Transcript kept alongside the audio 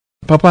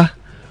Papa,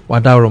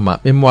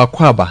 Wadaroma, Memo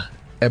Kwaba,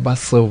 Eba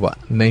Silver,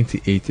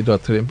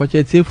 98.3.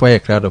 But you for a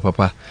crowd of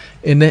Papa,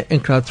 in a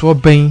crowd to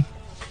obey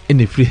in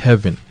the free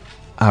heaven.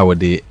 Our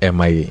day,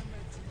 MIA.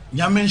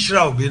 Yamin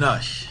Shrao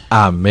Binash.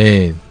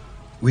 Amen.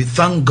 We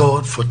thank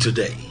God for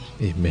today.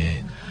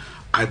 Amen.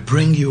 I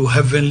bring you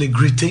heavenly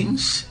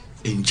greetings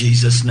in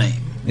Jesus'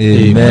 name.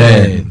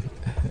 Amen.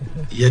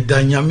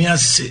 Yeda nyame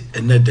ase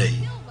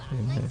enedai.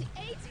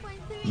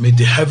 May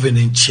the heaven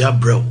in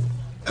Chiabrel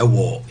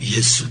ewo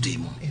Yesu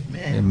dim.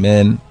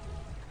 Amen.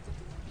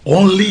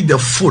 Only the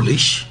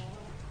foolish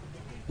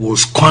will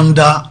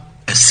squander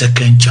a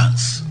second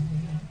chance.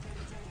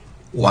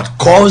 What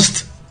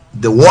caused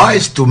the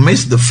wise to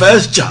miss the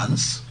first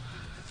chance,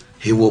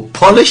 he will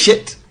polish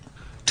it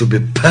to be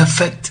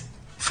perfect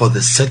for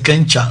the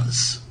second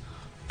chance,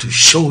 to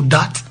show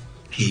that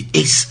he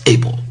is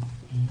able.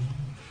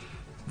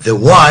 The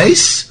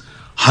wise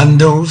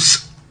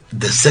handles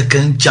the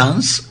second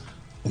chance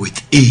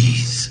with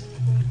ease.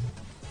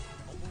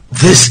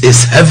 This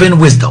is Heaven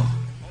Wisdom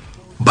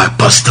by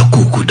Pastor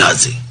Kuuku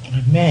Dadzie.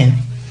 Amen.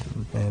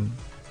 Amen.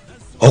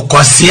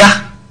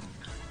 Okwasia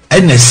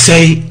ene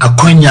sei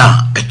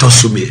akonya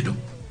etosumedu.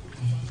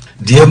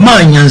 Die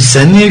ma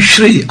nyansani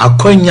hwiri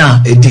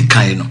akonya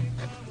edikan no.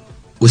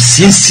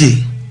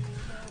 Osiesie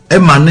e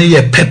ma ne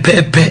ye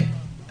pepepe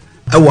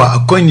ewa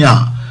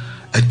akonya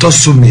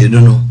etosumedu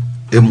no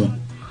emu.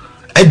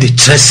 E di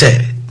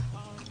trese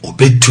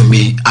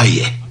obetumi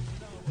aye.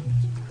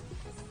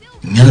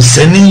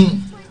 Nyansani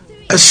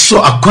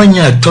eso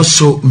akonya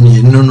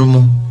etosumedu no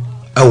mu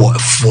ewa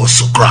efo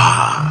so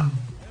kra.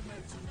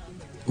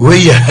 We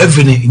ye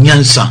heaven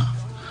nyansa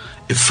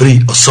e free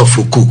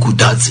osofo Kuuku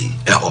Dadzie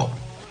eho.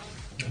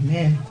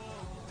 Amen.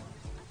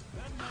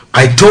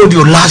 I told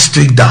you last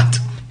week that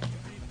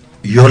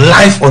your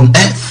life on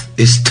earth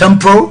is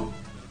temporal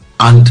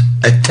and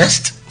a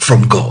test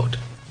from God.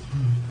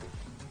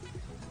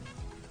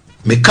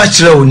 Me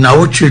kachire wo na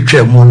wo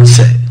twetwe mo no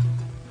se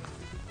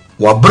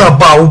wa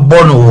braba wo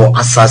bono wo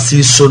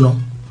asase so no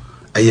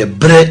eye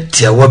bre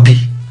tiawa bi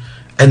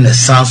ene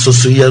sanso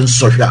so ye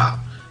nsohwe a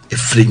e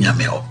free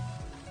nyame ho.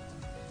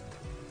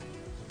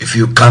 If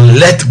you can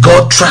let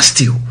God trust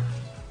you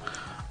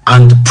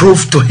and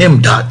prove to him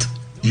that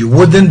you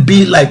wouldn't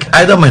be like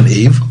Adam and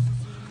Eve,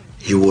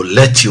 he will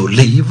let you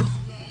live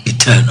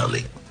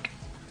eternally.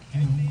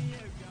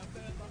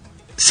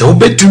 So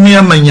betumi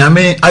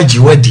amanyame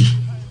ajiwadi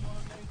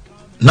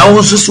na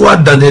wonsusu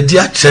adanedi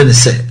akyere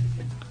se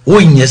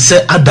wonye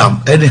se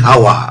Adam ene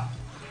Hawa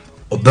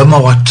obema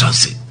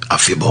watrase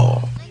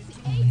afibo.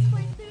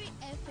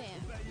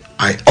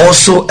 I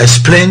also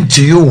explained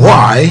to you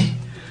why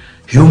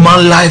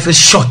human life is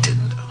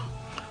shortened,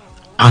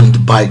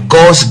 and by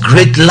God's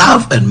great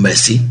love and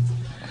mercy,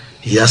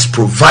 he has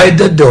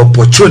provided the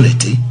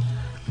opportunity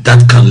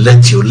that can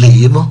let you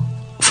live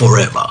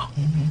forever.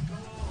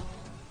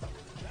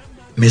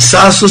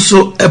 Misaso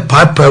so e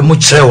papa mu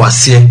kire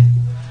wase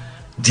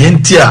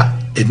dientia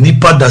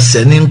enipa da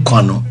sene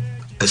nkwano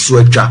eso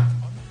atwa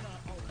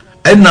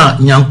ena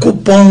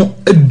nyankopon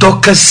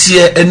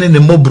edokase ene ne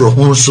mobro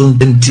ho so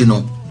enti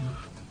no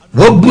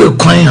wabu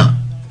ekwan a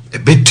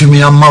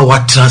ebetumi ama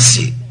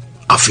watrase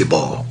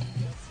afibo.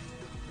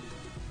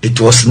 It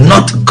was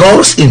not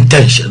God's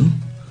intention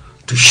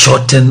to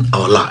shorten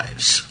our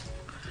lives.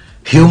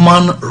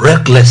 Human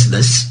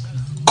recklessness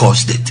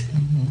caused it.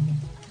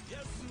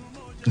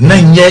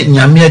 Nenye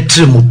nyame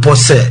trimu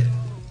pose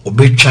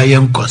obetwa ye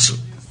nkwaso.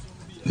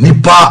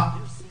 Nipa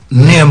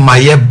ne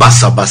maye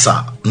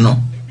basa no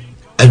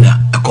ena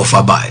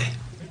ekofa bae.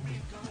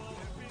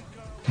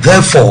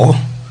 Therefore,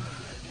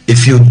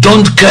 if you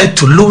don't care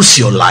to lose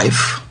your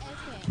life,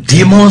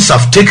 demons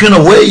have taken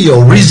away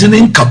your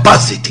reasoning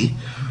capacity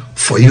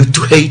for you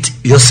to hate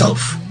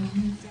yourself.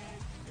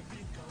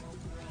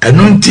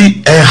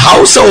 Enunti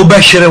hausa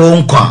obeshere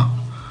wonkwa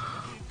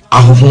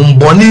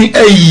ahohomboni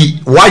eyi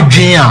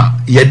wadwen a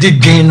yede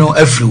dwen no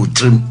afri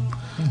utrim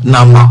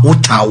na ma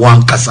uta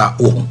wankasa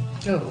wo.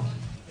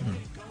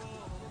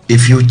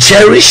 If you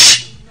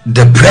cherish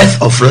the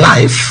breath of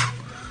life,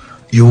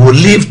 you will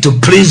live to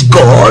please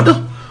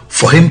God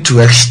for him to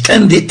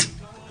extend it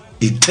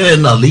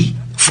eternally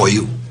for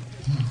you.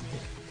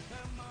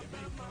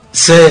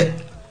 Say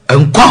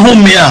nkwa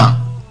home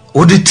a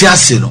oditi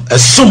ase no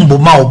esombo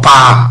ma wo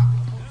pa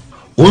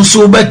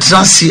onso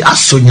obetrase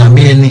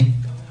asonyame ni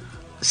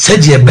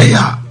sede be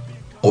ya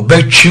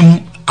obetwim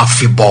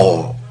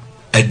afibo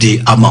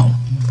ede amount.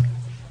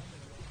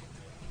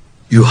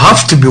 You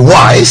have to be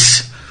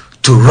wise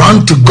to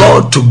run to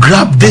God to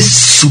grab this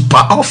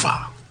super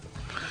offer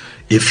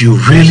if you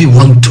really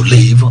want to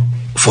live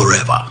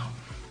forever.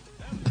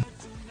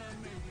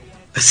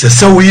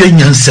 Sese wo ye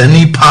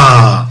nyansani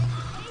pa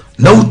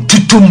na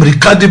ututu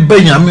mrikade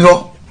benyame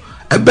ho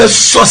ebe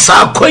so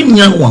sa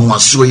akwanya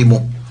wanwaso yi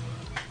mo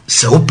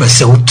se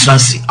opese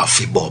utransi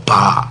afibo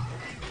pa.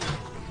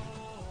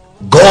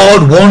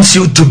 God wants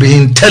you to be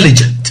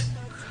intelligent,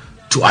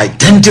 to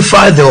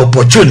identify the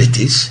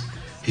opportunities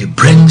he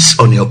brings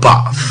on your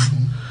path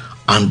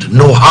and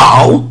know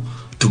how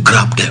to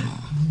grab them.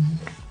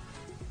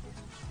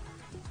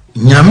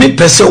 nyame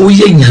pese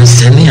woye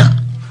nyansani a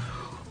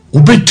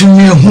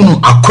wobetumi hunu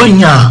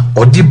akwanya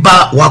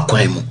odiba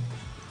wakwan mu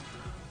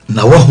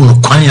na wahunu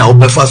kwan a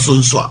obefa so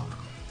nso a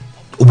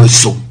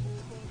obeso.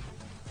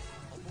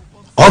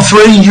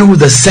 Offering you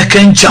the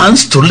second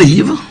chance to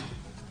live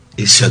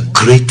is a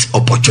great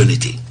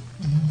opportunity.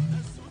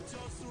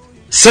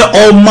 Se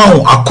all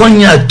mau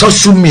akwanya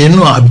tosu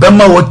mienu a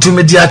bema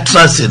watumi di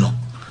atrase no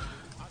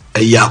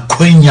eya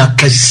akwanya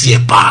kese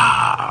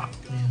pa.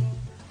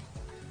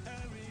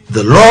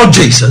 The Lord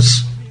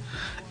Jesus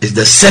is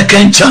the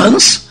second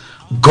chance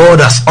God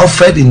has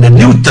offered in the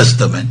New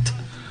Testament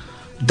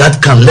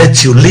that can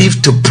let you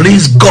live to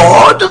please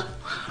God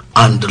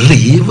and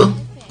live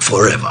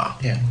forever.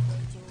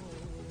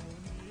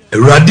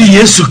 Eradi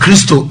Yesu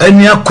Kristo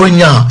eni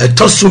akwanya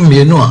etosu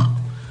mienu a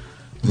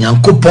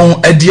Nyankopon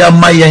edi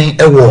amayen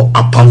ewo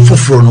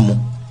apamfoforo no mu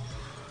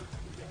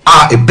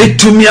a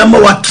ebetumi ama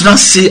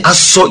watranse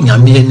aso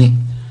nyame ani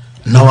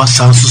na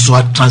wasanso so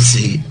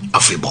atranse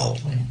afebo.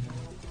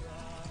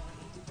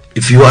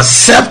 If you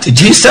accept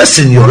Jesus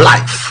in your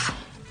life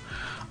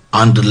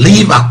and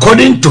live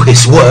according to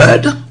his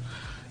word,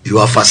 you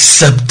have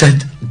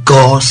accepted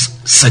God's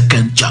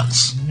second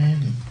chance.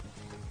 Amen.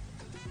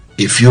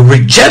 If you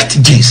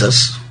reject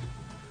Jesus,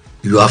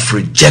 you have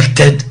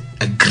rejected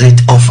a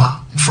great offer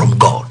from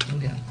God.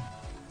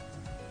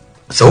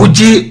 So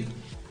uji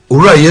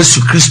ura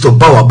Yesu Kristo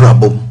bawa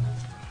brabom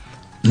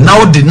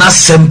now di na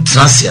sem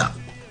transia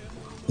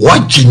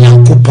waji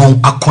Nyankopon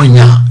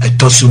akonya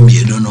etosu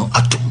mienu no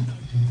atom.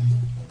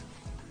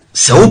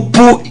 Se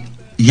upu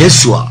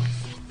Yesu a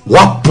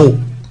wapo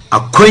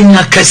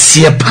akonya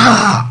kese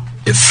pa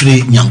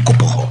efri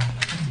Nyankopon.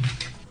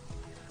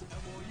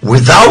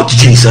 Without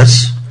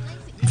Jesus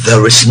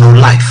there is no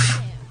life,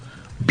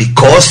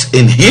 because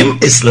in him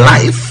is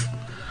life,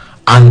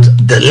 and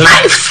the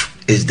life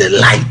is the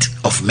light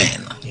of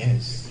men.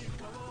 Yes.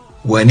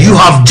 When you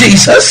have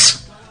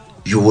Jesus,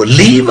 you will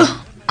live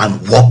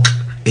and walk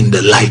in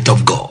the light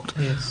of God.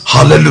 Yes.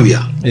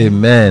 Hallelujah.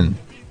 Amen.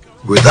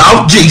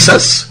 Without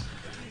Jesus,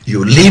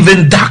 you live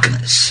in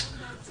darkness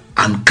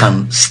and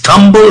can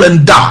stumble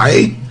and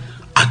die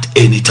at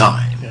any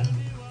time. Yeah.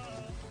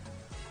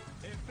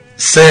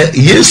 Say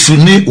Yesu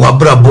ni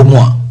wabra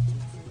bomwa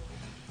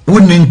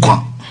wuni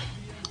nkwa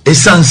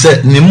esan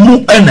se ne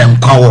mu ene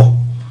nkwa wo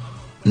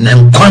ne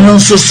nkwa no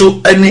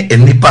nsoso ene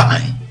enipa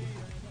an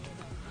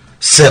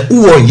se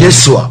uwo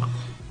Yesu a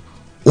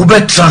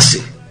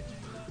ubetrase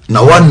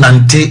na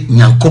wanante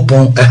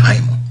Nyankopon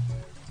ehan mu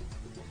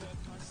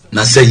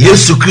na se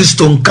Yesu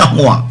Kristo nka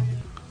ho a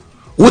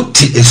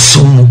wuti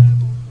esumu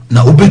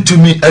na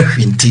ubetumi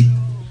ahwinti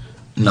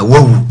na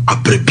wawu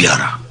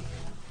abrebiara.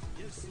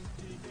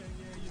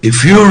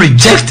 If you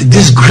reject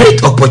this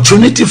great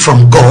opportunity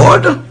from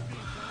God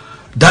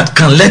that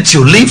can let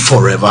you live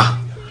forever,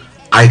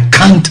 I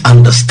can't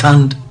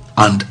understand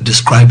and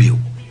describe you.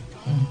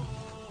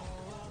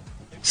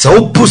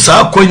 So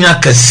pusa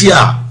konya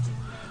kasia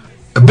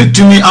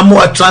betumi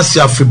amo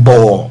atrase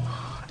afebo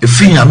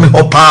efinya me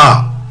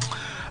hopa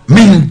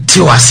min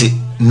tiwase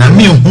na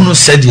mi hunu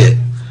sede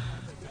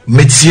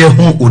metie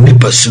hu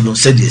onipa suno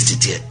sede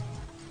sitie.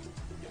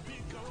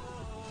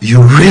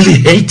 You really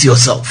hate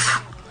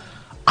yourself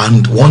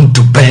and want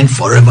to burn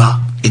forever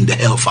in the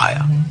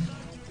hellfire.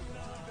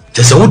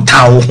 Just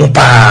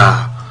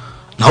pa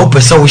na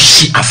upesa wo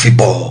shi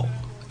afebo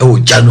e wo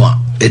janua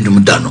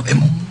enumdano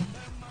emu.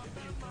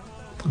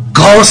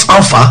 God's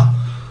offer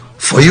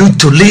for you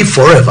to live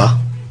forever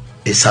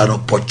is an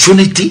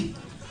opportunity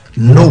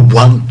no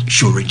one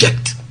should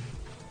reject.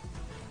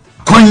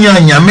 Konya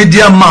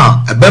nyamedia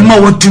ma ebema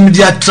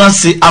wotumdia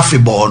transe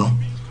afebo no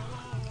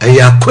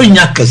eya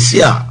konya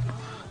kasia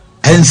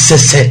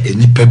ensese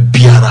enipa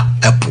biara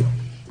epo.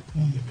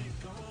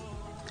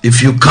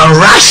 If you can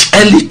rush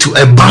early to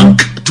a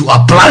bank to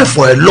apply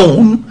for a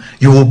loan,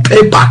 you will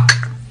pay back,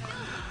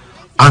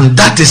 and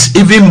that is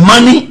even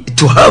money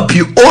to help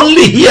you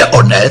only here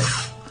on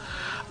earth.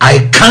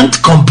 I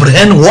can't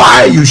comprehend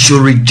why you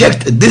should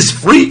reject this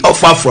free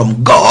offer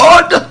from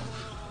God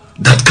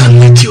that can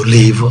let you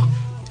live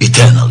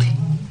eternally.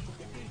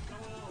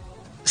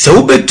 Se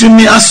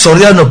ubetumi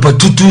asoria no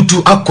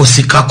patututu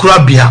akosika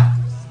kurabia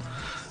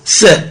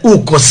se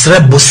ukosre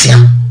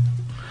bosia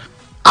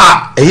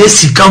a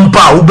eyesika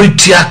mpa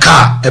ubetua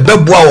ka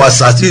ebeboa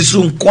wasase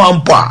su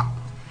nkwampa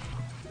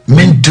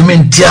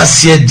mentumi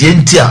asie die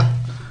ntia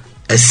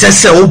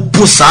esese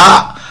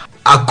opusa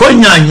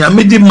akonya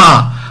nyamedi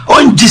ma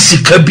onji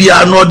sika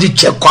bia no de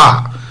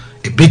chekwa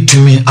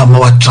ebetumi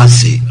amawa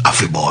transe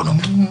afebono.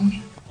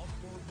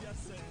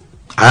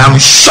 I am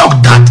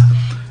shocked that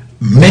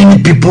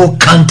many people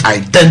can't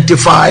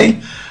identify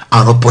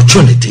an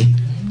opportunity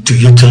to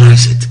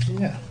utilize it.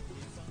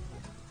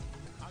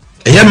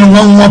 Eyami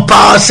nwanwa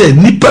pa se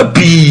nipa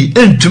bi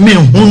entumi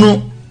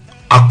hunu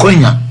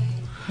akonya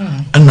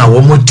na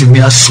womotumi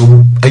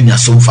asum enya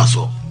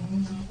somfaso.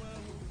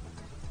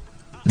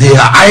 They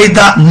are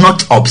either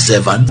not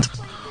observant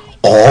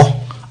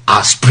or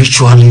are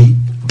spiritually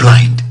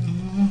blind.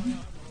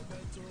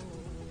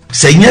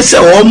 Se nyese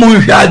womo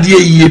hwade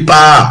yiye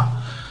pa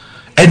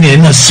Any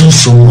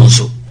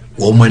sunso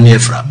woman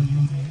efra.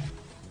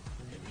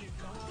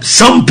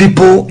 Some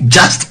people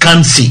just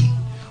can't see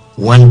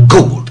when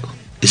gold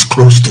is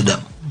close to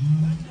them.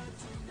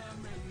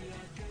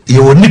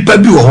 You will nipa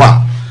bi wo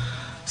ha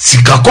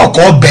sika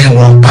kokko ben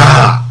won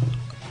pa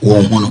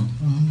won hono.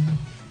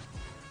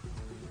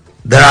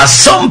 There are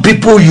some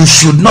people you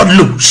should not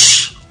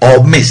lose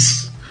or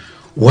miss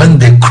when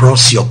they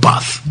cross your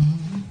path.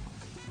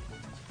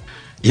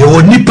 You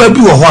will nipa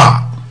bi wo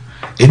ha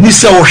eni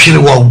se wo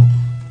hwere wo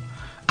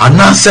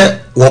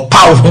anase wo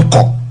pa wo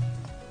ko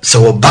se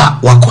wo ba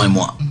wakwan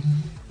mu.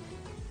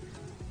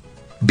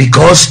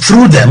 Because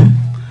through them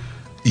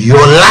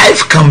your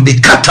life can be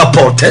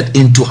catapulted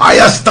into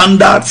higher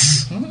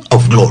standards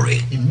of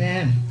glory.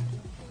 Amen.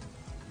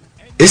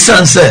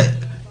 Isan say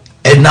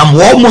enam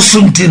wo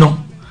musunti no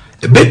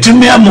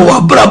ebetumi am wo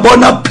abrabo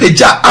na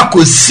peja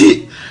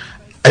akosi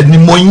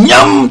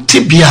animonyam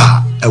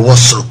tibia ewo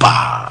soro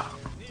pa.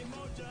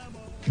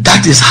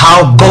 That is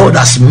how God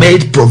has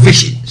made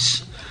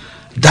provisions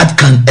that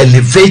can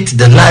elevate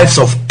the lives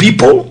of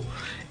people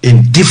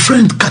in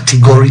different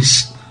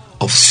categories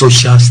of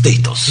social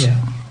status. Yeah.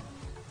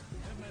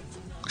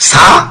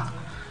 Sa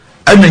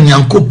ene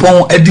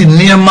nyankopon edi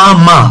niema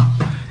ma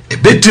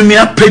ebetumi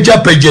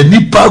apagya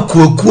nipa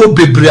kuokuo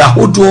bebre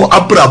ahodo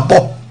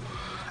abrabo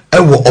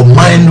ewo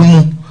oman no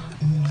mu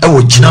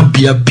ewo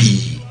ginabia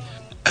bi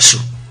eso.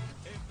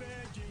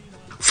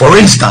 For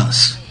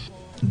instance,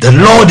 the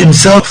Lord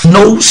himself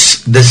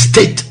knows the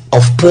state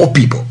of poor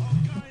people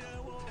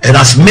and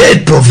has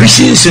made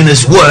provisions in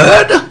his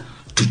word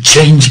to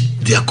change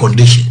their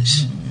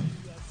conditions.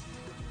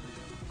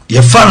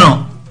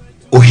 Yefano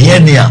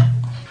ohienia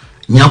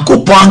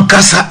nyankopon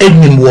ankasa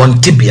enim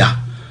won tibia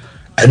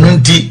eno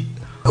nti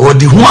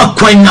wodi ho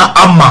akwanya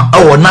ama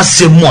ewo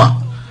nasemu a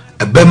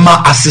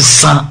ebema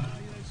asesa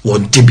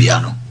won tibia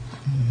no.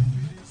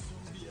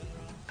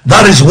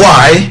 That is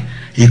why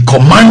he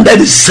commanded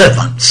his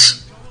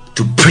servants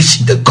to preach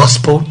the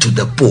gospel to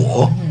the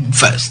poor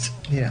first.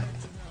 Yeah.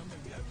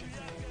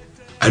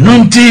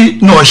 Eno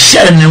nti no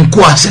share ne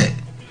nko ase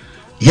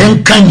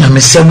yenka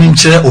nyamesem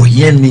nkyere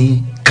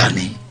ohieni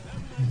kane.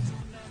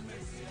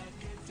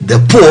 The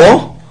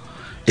poor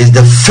is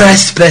the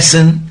first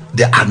person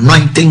the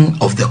anointing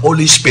of the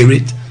Holy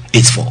Spirit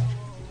is for.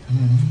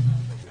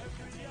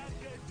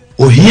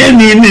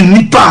 Ohieni ni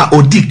nipa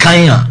odi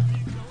kan a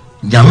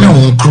nyame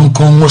won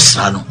kronkron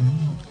wosra no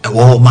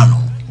ewo ma no.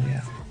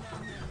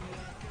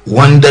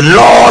 When the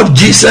Lord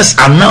Jesus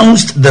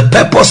announced the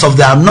purpose of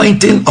the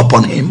anointing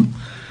upon him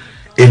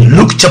in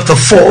Luke chapter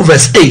 4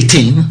 verse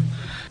 18,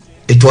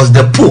 it was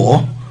the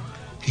poor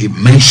he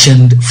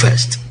mentioned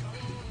first.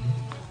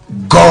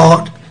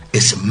 God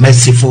is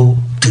merciful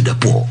to the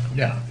poor.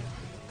 Yeah.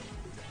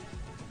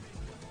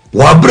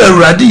 Wabra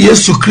radi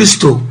Yesu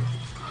Kristo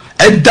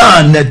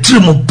eda na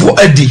trimu po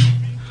edi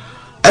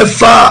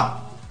efa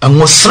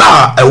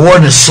angosra ewo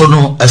ne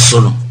sono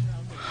esono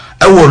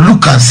ewo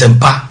Luka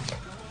sempa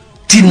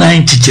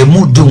T9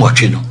 chichemu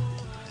dunwatwe no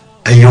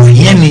eyo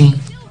yeni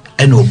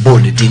ene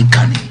obole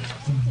dinkani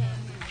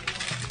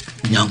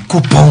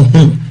nyankopon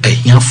hu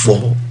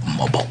ehiafo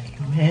mobo.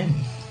 Amen.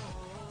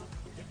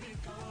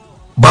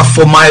 But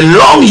for my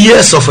long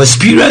years of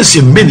experience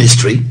in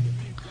ministry,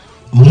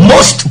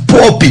 most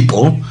poor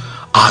people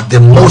are the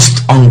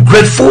most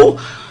ungrateful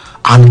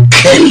and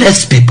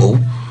careless people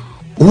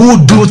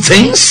who do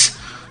things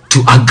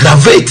to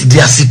aggravate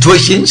their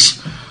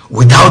situations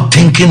without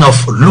thinking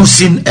of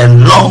losing a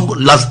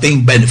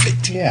long-lasting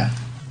benefit. Yeah.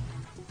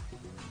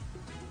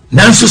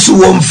 Nanso so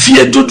won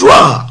fie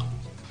dodoa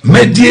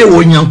medie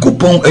wo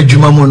nyankopon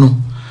adwuma mu no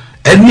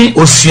eni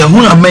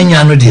osuahu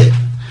amanya no de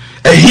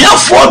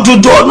ehiafo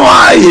dodo no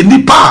aye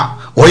nipa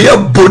oye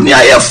boni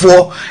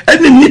ayefo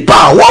eni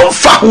nipa won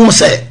fa ho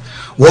se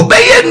wo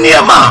beye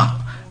niema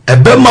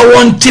ebema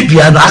won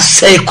tibia na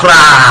sei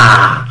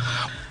kra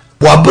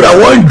wabra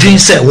won dwin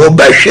se wo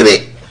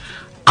behwere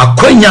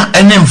akwanya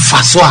ene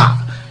mfaso a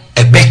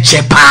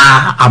ebeche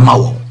pa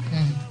amawo.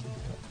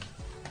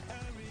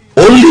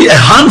 Only a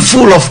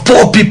handful of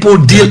poor people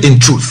deal in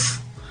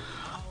truth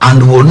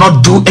and will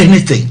not do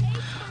anything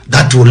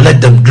that will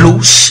let them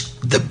lose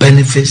the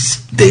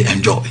benefits they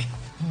enjoy.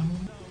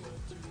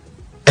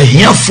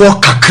 Ehiafo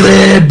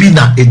kakra bi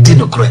na edi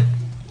no kre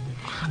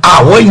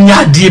a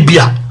wonya die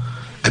bia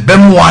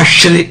ebem wa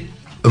hwere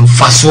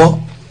mfaso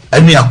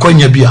ene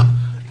akwanya bia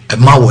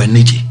ema wo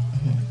eniji.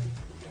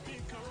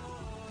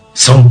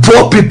 Some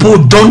poor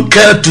people don't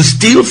care to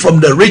steal from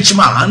the rich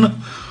man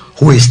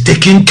who is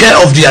taking care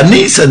of their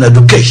needs and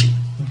education,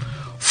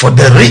 for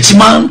the rich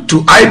man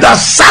to either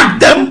sack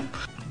them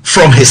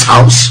from his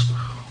house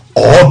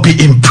or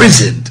be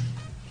imprisoned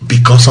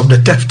because of the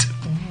theft.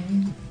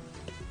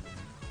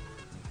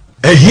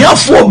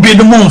 Ehiafo bi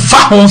no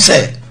mfa ho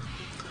se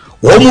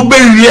wo mu be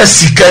wi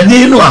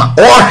sikani no a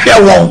o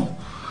hwe won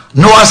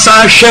no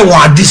asan hwe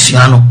won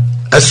adesua no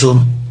eso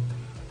no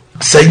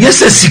se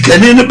yese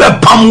sikani no be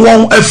pam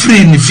won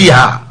afri ni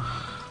fia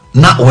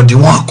na odi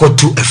won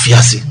akoto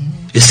afiase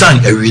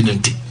esan awi no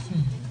nti.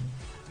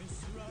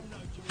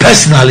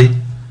 Personally,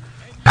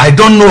 I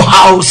don't know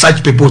how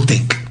such people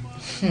think.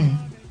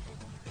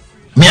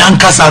 Me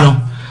ankasa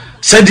no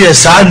said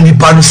yes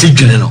nipa no se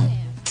dwene no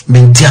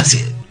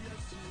mentiase.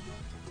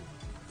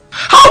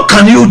 How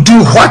can you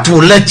do what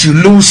will let you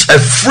lose a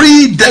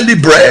free daily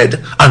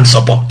bread and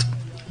support?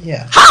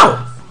 Yeah.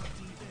 How?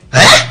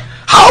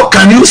 How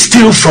can you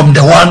steal from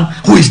the one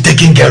who is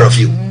taking care of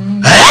you?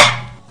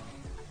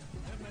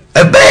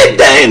 A bad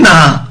day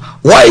na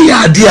why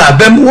ya dia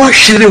bem wa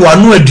hire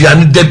wanu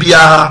aduane da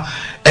bia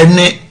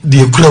ene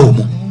de kura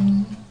mu.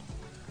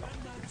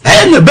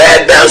 And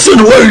bad day so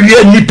no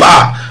wie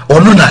nipa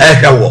onu na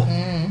ehwe.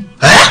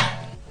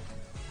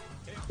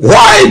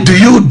 Why do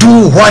you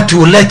do what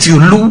will let you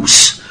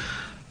lose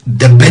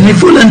the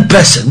benevolent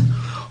person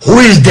who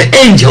is the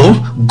angel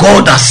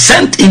God has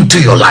sent into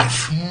your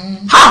life?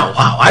 How?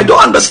 I don't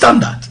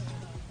understand that.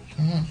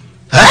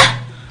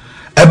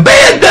 A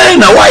bad day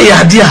na why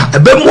ya dia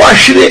ebe mo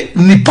ahwere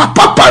ni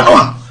papa no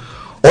a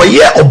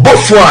oye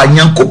obofo a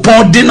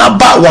Nyankopon di na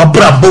ba wa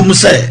bra bom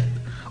se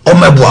o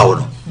meboa wo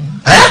no.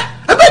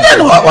 A bad day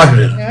na wa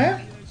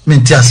ahwere.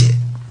 Mentiase.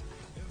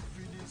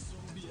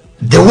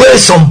 The way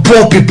some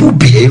poor people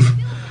behave,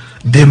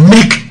 they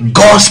make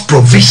God's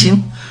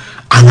provision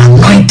and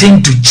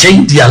anointing to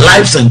change their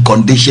lives and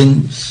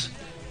conditions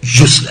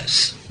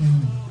useless.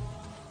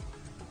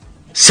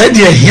 Said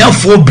ye here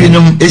for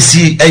binum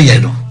esi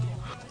eyeno.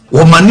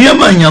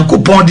 Womaniama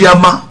Nyankopon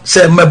diama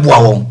se meboa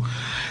won.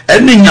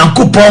 Eni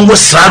Nyankopon wo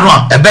sra no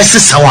a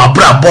ebesesa wa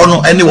bra bo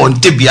no eni won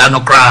tebia no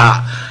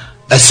kra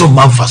eso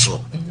manfa so.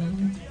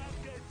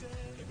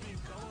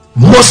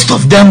 Most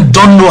of them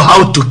don't know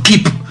how to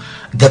keep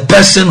the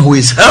person who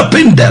is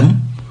helping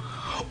them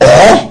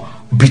or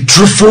be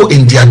truthful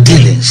in their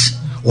dealings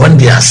when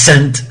they are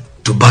sent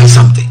to buy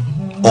something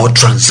or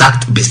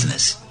transact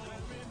business.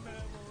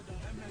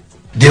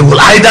 They will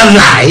either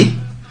lie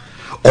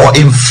or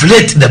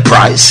inflate the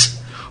price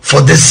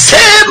for the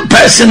same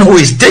person who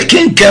is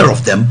taking care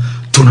of them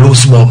to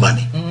lose more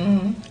money.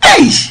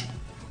 Hey!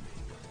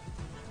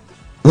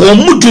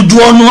 Womutu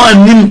duono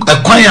anim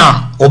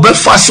ekwanya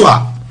obefa so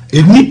a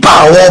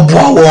enipa wo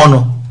boa wo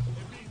no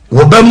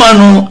wobema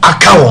no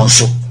aka won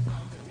so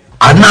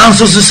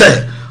ananso so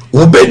se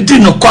wobedi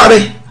no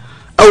kware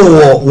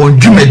ewo won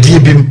dwumadie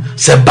bim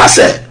se ba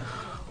se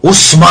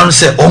osman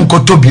se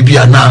onkoto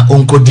bibia na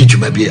onkodi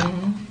dwuma bia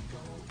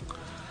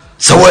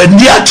se wo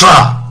ndi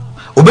atra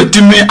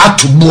obetumi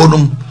atubuo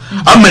no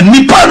ama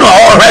nipa no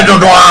already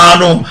no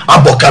ano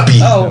aboka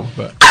bi.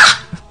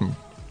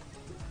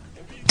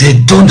 They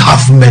don't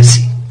have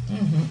mercy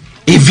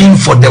even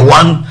for the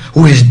one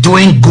who is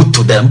doing good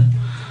to them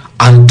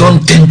and don't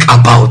think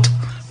about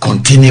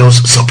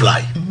continuous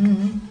supply.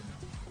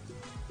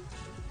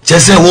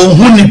 Chese wo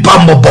hu nipa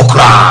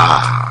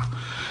mbokra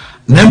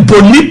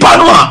nempo nipa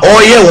no a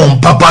oye won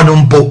papa no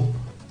mpo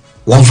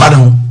won fa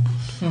no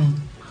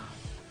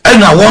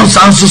ena won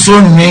sanso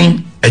so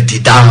nwen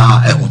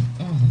etida ehun.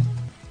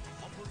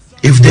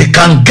 If they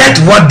can get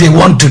what they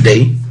want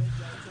today,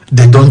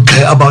 they don't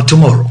care about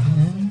tomorrow.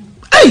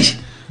 Hey,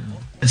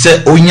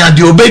 say onya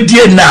de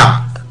obedie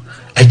na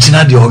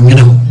echina de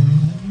onwene ho.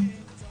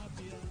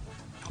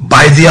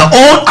 By their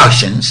own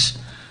actions,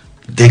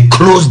 they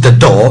close the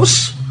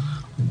doors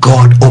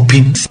God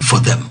opens for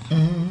them.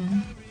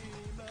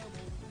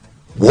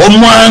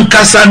 Woman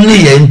kasa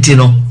ni yenti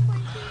no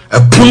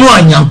epuno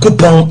a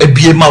Nyankopon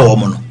ebie ma wo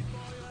no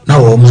na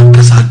woman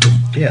kasa tum.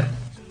 Yeah.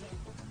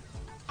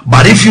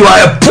 But if you are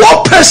a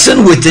poor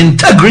person with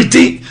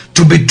integrity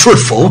to be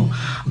truthful,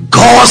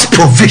 God's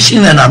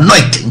provision and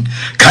anointing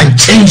can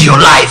change your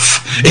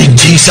life in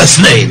Jesus'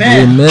 name.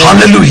 Amen.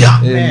 Hallelujah.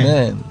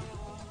 Amen.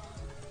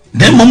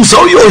 Then mum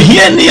so you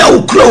hear ni a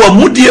ukra wa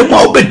mudie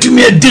ma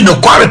obetumi adi no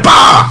kware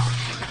pa.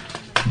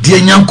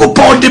 De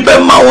Nyankopon de be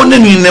ma won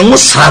ni ne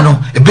musra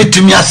no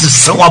ebetumi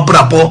asese wa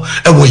brapo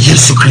e wo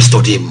Yesu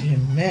Kristo dim.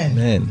 Amen.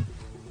 Amen.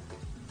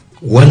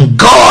 When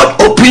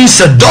God opens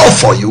a door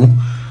for you,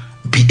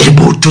 be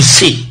able to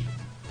see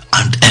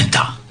and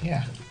enter.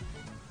 Yeah.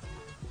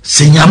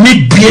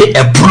 Senyame bie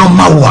e pono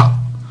mawa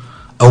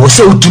e wo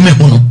se utumi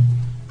hunu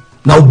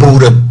na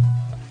ubowram.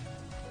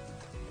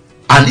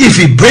 And if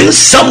he brings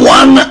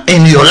someone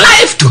in your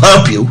life to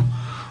help you,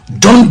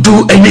 don't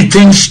do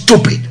anything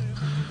stupid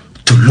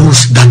to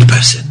lose that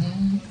person.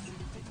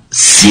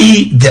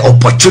 See the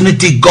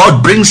opportunity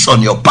God brings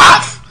on your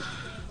path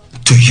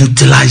to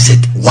utilize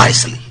it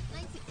wisely.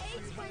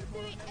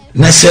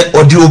 Nese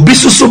odi obi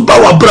susu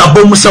ba wa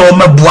brabo mu se o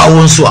meboa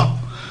won so a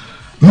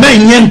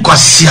menye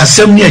nkwasi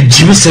asem ne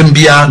ajimisem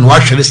bia no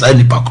ahwere sa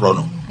nipa kro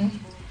no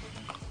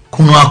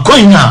kunu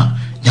akonya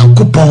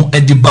Nyankopon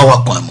edi ba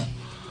wa kwan mu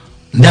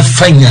ne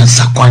fanya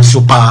sakwan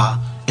so pa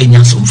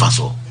enya so mfa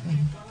so.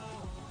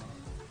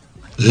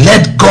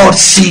 Let God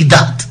see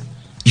that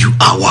you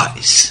are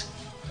wise.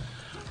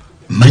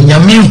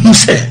 Manyame hu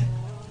se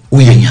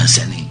uye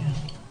nyansani.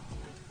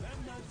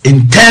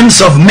 In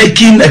terms of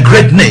making a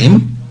great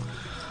name,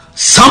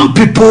 some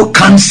people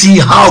can't see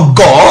how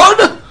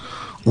God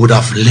would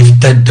have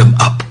lifted them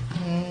up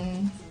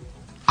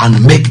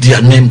and make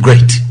their name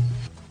great.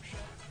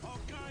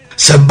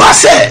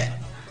 Sebase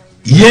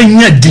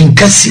yenya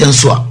dinkasi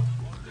enso a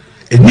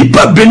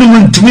enipa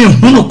benum ntumi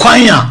hunu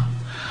kwan a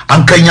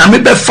anka nyame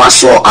befa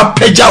so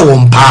apagya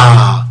won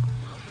pa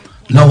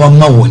na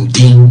wama won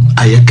din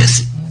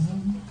ayekasi.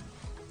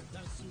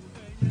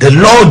 The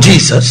Lord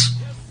Jesus,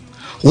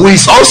 who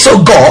is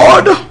also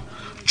God,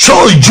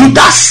 chose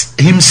Judas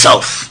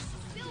himself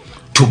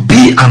to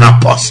be an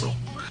apostle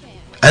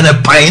and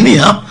a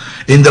pioneer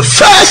in the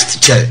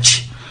first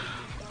church,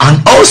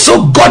 and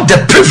also got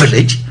the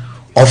privilege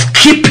of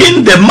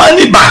keeping the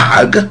money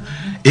bag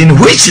in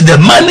which the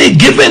money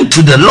given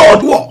to the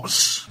Lord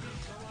was.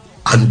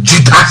 And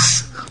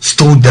Judas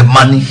stole the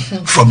money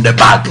from the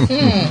bag.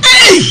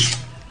 Hey!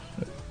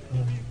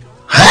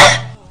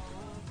 Huh?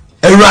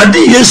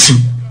 Eradi Yesu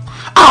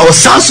a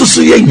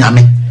osansusu ye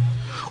nyame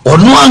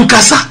ono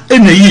ankasa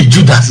ene yi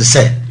Judas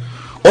say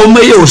o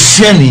meye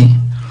osuani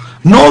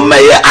no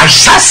meye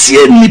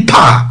ahyasie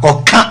nipa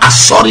oka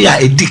asori a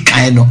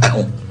edikan no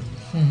eho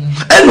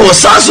ene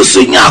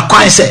osansusu nya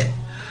akwan say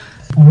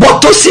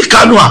boto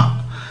sika no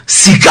a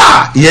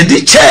sika ye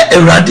di che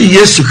Eradi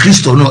Yesu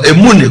Kristo no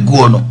emu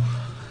neguo no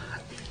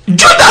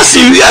Judas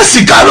wi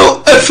sika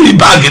no every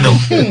bag no.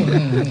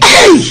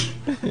 Hey!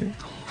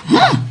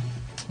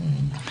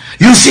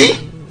 You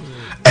see,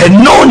 a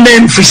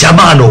no-name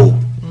fisherman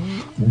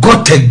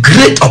got a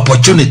great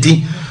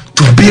opportunity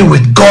to be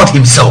with God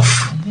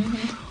himself,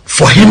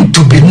 for him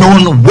to be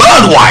known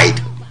worldwide,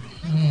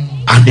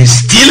 and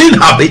his stealing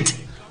habit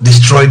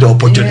destroyed the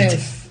opportunity.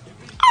 Yes.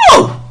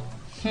 Oh!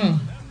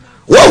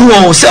 What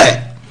who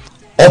say?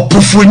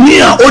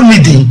 Opufunia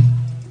onidi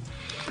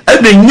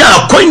ebe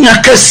nya konya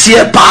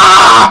kese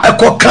pa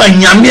ekoka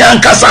nyame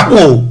ankasa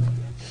ho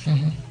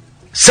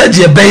said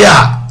ye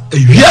beya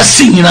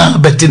wiase nyina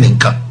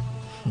beteninka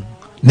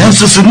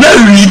nanso so na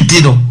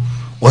windi no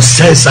o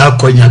says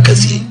akonya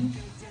kase.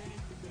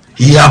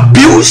 He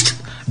abused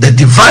the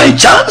divine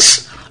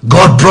chance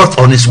God brought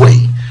on his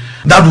way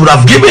that would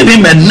have given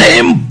him a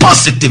name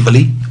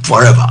positively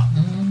forever.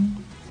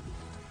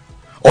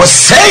 O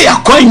say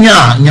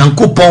akonya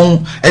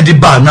nyankopon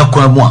ediba na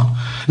kwamu a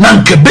na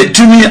nke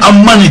betumi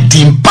amani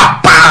dim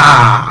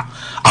papa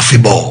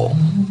afibo.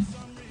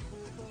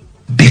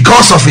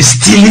 Because of his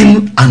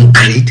stealing and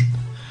greed,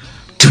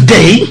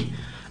 today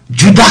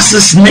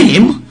Judas's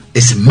name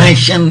is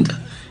mentioned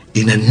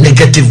in a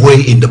negative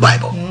way in the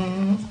Bible.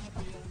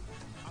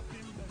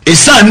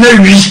 Esa na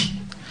wi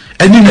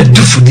eni na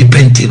dufu di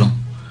pentino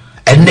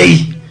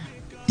ene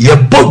ye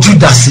bo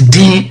Judas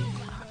din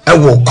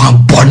ewo kwan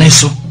bone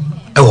so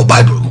ewo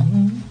Bible.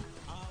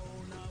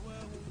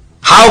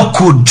 How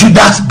could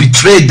Judas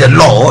betray the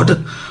Lord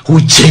who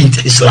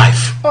changed his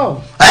life?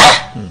 Oh.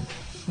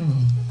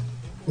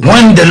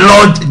 When the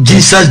Lord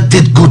Jesus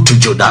did good to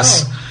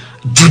Judas,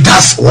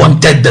 Judas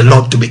wanted the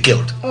Lord to be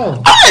killed.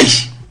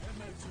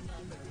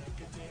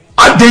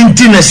 I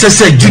didn't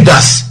necessarily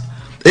Judas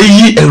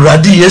eyi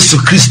Eradi Yesu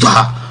Kristo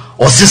ha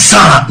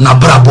osisa na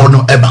brabo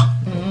no eba.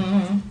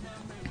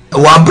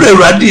 Wa bra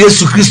Eradi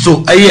Yesu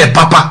Kristo eye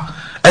papa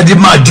edi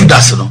ma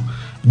Judas no.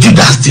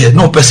 Judas there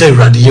no person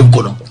Eradi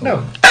yemko no.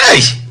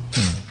 Hey!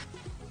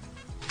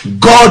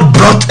 God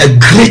brought a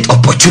great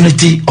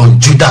opportunity on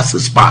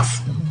Judas's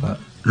path.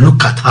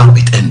 Look at how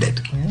it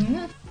ended.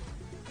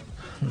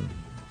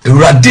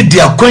 Eradi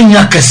dia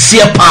kwanya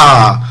kese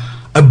pa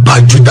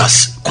ba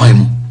Judas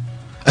kwemu.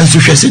 And so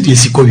she said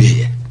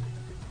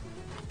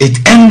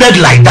it ended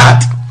like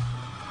that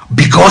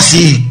because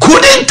he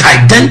couldn't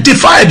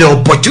identify the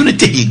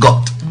opportunity he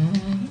got.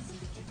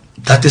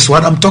 That is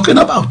what I'm talking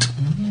about.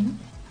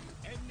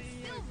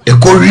 A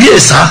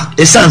Koreasa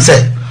esan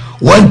say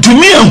when to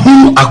me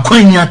who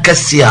akwanya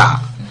kasia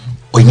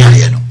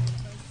onyayeno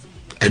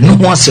and no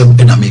one said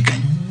in America.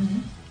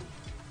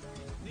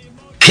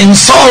 King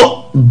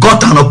Saul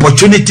got an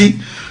opportunity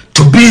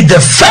to be the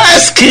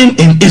first king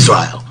in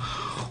Israel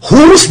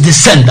whose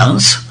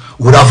descendants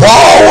would have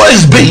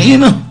always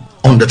been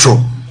on the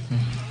throne.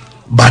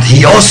 But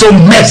he also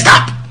messed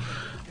up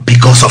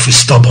because of his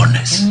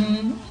stubbornness.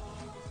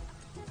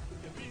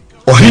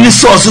 Ohini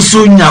so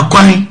susu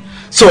nyakwan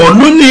so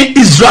onuni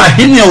Israel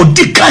hini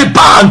odikai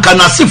pa anka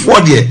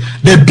nasifo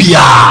de bia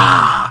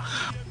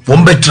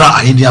wombetra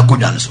ahini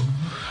akonya so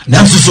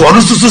nanso so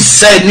onu susu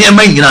se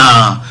niema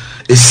nyina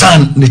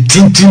esan ne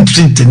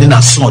tintin na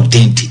so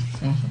denti.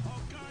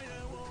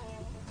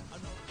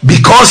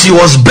 Because he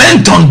was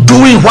bent on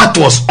doing what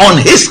was on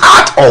his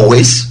heart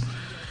always,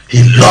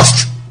 he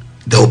lost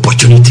the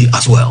opportunity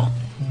as well.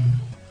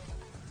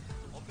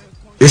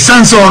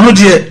 Esan so onu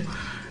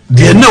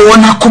de na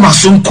wona koma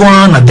so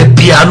nkwa na de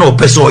bia na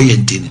opeso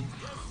oyentini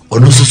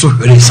onu so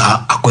hwere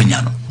sa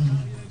akonya no.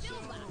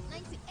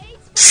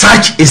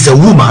 Such is a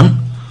woman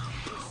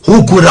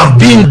who could have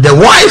been the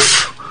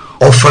wife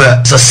of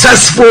a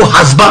successful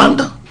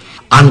husband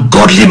and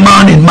godly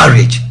man in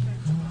marriage,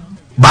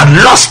 but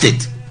lost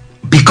it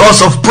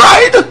because of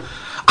pride,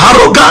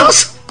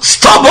 arrogance,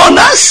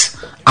 stubbornness,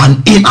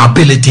 and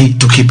inability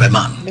to keep a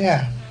man.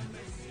 Yeah.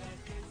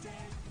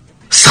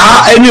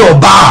 Sa eni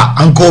oba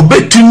anko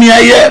betumi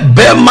aye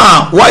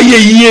bema waye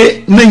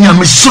ye na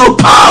nyamesoro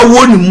pa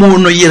woni mu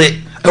no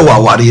yire e wa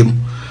ware mu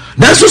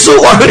nanso so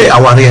ɔhwere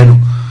aware no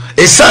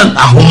esan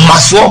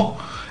ahomaso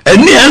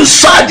ɛne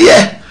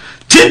ensade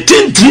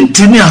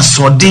tintintintin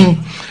asɔden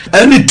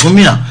ɛne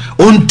tumi a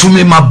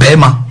ontumi ma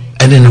bɛma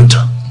ɛne no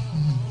ta.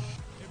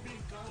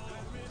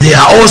 There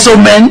are also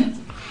men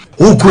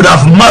who could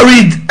have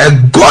married a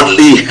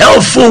godly,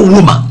 helpful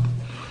woman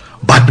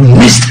but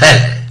missed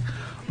her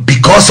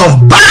because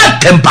of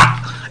bad temper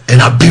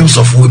and abuse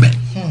of women.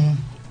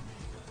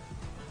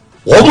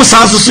 Womu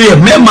sanso so ye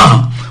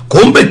mema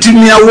ko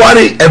betumi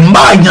aware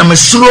emba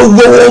nyamesoro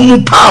wo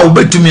mu pa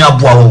obetumi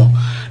aboa wo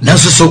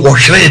nanso so wo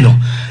hwere no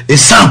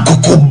esan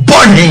koko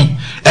boni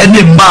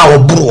ene ma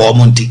oburu wo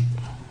munti.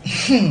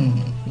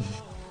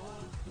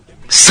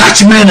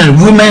 Such men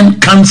and women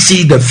can't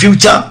see the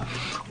future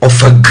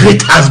of a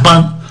great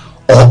husband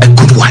or a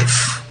good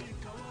wife.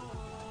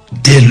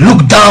 They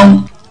look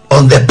down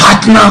on the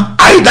partner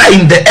either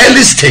in the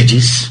early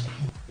stages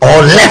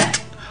or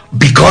left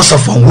because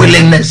of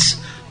unwillingness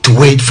to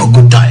wait for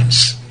good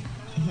times.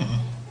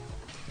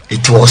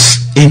 It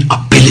was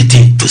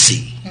inability to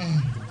see.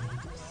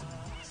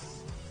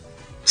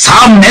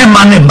 Some men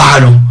and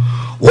baro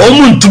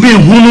woman to be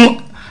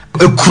hunu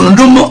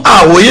ekundumu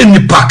a woye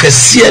nipa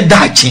kese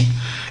dachi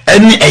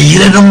eni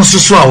eyire no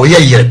susu a woye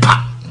yire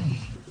pa.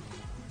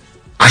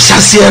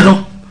 Ahyase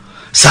no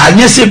sa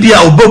anyese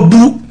bia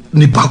obabu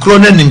nipa kro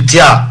na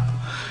nimtia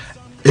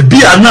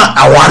ebia na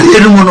aware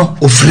no no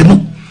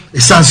ofrimu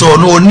esanse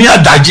ono oni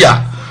adagye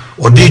a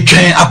odi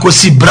twen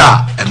akosi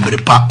bra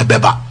emrepa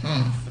ebeba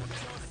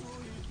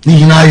ni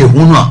nyina ye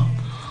hunu a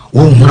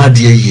wo hunu ade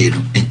ye no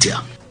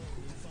entia.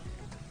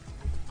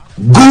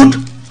 Good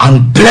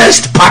and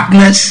blessed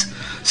partners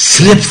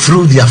slip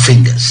through their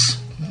fingers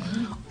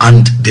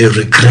and they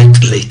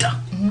regret later.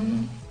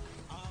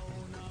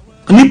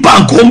 Nipa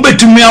nkombe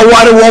tumi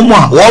aware wo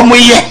mo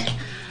ye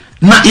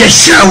na ye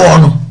hira wo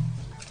no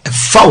e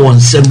fa won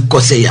sem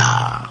kose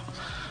ya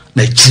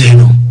na chire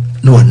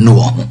no no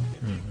wo.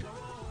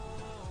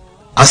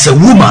 As a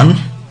woman,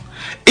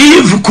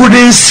 Eve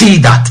couldn't see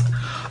that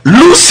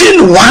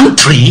losing one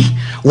tree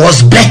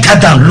was better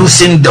than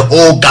losing the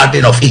whole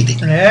Garden of Eden.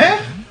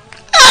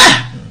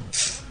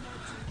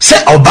 Say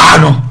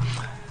obano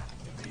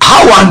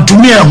how want to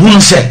me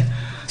who say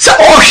say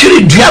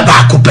ohiri dua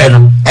ba ko pe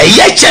no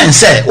eye chen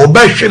say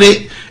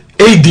obehwere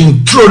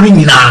Eden throne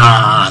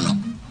nyina no.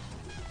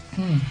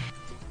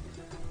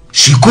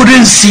 She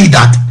couldn't see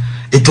that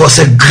it was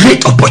a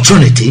great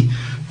opportunity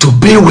to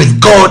be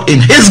with God in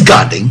his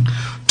garden,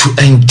 to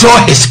enjoy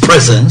his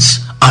presence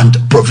and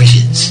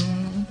provisions.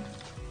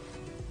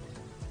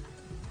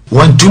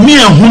 When to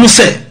me and who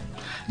say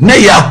na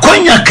ya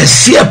kwanya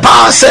kese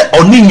pa se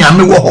oni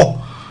nyame wo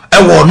ho e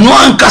wo no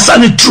ankasa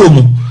ne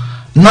tromu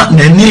na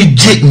nani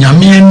je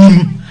nyame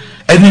anim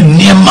ene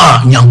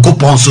niema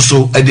nyankopon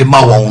so e de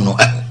ma won no.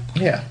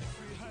 Yeah.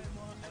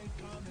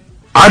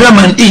 Adam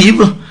and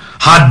Eve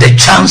had the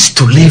chance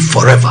to live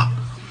forever,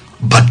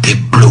 but they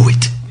blew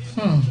it.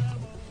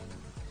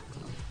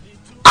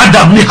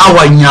 Adam ni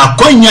Hawa nya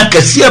kwanya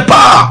kese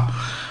pa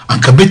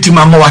anka beti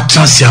mama wa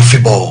transi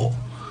afebo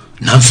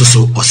nanso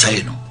so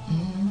osai no.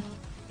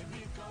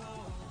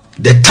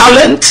 The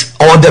talent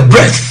or the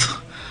breath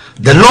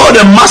the Lord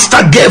and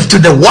Master gave to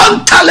the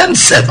 1 talent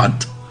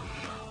servant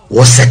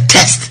was a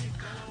test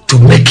to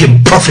make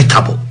him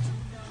profitable,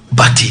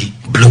 but he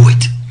blew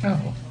it.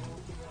 Oh.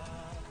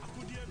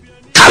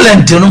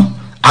 Talent, you know,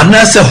 and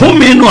I say, who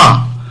may know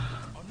a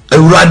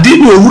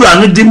radino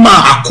uranidima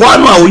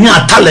aquano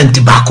unya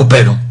talent back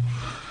openo.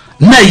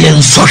 Na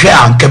yen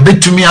sohya anke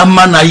betumi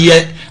amana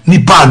ye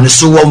nipa ne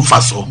so won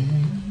faso.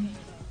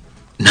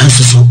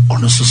 Nanso so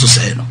ono so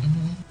say no.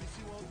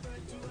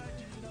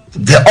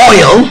 The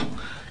oil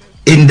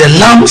in the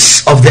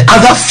lamps of the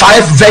other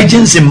 5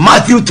 virgins in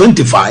Matthew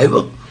 25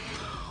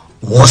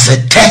 was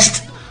a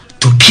test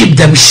to keep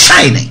them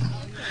shining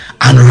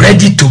and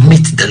ready to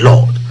meet the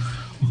Lord,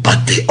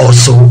 but they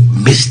also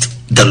missed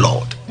the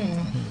Lord.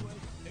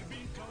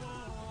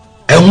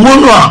 And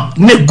one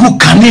ne gu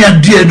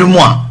kania die no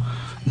mo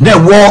ne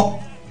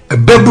wo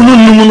bebunu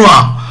num no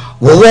a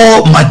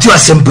wo Matthew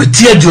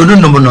asempatia die no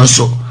num no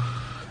so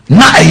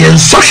na ayen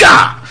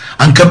sohwa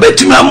anka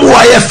betumi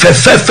amoa ye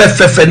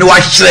fefefefefe ne wa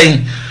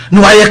hyerɛn ne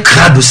wa ye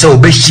krado sɛ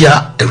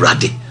obehia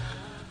Awurade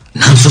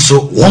nanso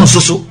so won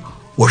so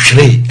wo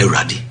hwere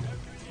Awurade.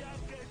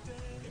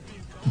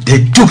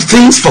 They took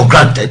things for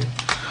granted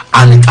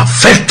and it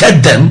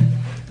affected them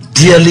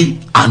dearly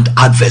and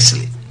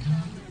adversely.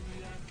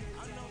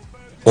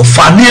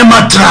 Ofane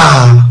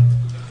matra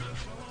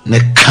ne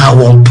ka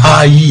won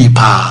pa yi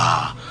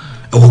pa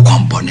e wo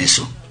kwambone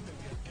so.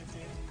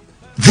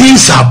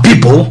 These are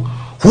people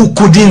who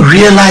couldn't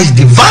realize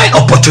divine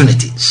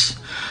opportunities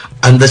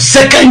and the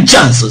second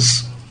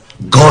chances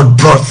God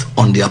brought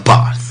on their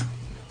path.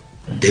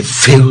 They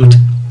failed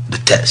the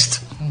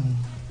test.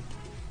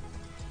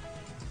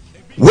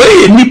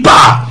 Where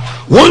nipa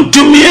want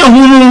to me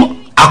ehunu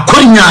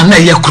akonya na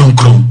ye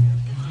kronkron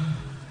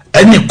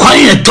ene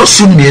kwanye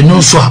tosu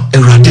mienu so a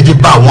Awurade de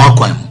ba won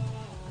akwan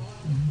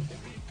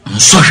mu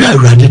nso hwa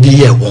Awurade de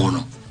ye won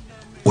no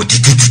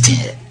otitititi.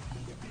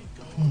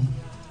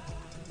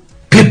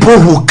 people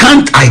who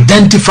can't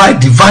identify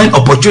divine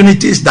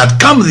opportunities that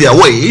come their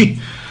way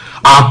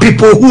are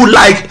people who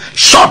like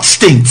short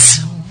stints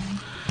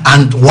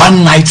and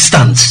one night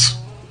stands,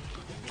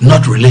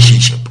 not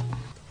relationship.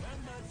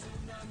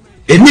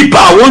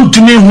 Enipa want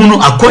to me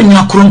hunu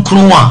akonya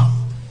kronkron a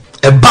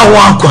eba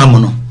wa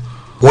akwan no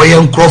wo ye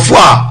nkrofo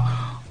a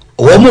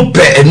wo mo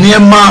pe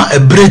enema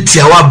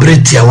ebretia wa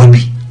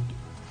bi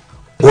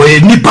wo ye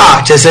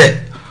nipa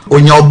chese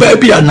onya oba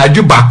bi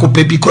anadwo ba ko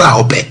pe bi kura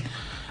ope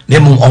ne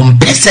mo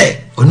ompese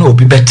ono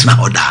obi betna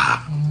oda.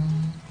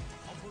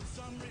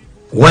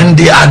 When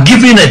they are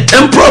given a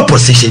temporal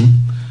position,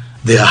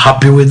 they are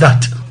happy with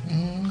that.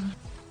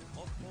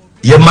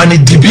 Ye mani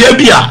dibia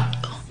bia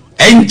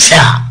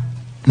encha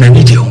na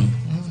nidio.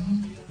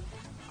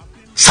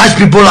 Such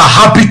people are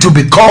happy to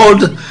be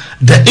called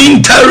the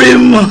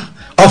interim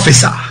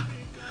officer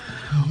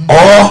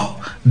or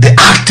the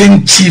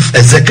acting chief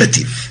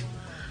executive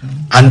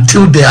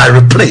until they are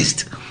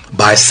replaced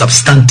by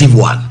substantive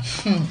one.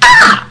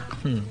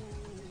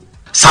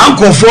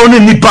 Sankofo ni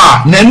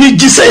nipa na ni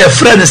gise ye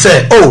friend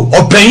say oh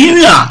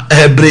opanyin a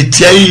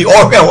ebretia yi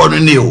ohwe wono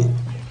ni o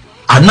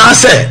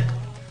anase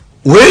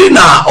we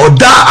na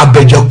oda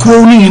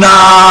abedjakuo ni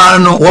nyina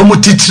no wo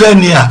mutitre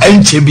ni a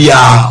enche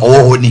bia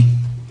wo ni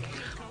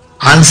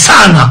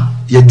ansana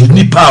ye di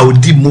nipa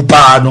odi mu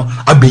pa no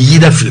abeyi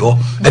na firi ho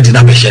e di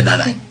na be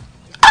hyedanan.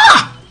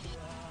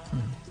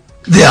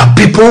 There are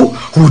people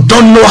who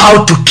don't know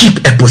how to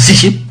keep a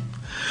position,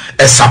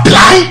 a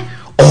supply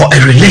or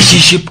a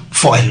relationship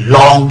for a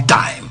long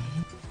time.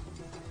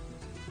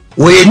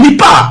 We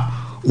nipa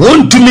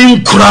want to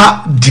mean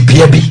kura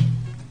dibiabi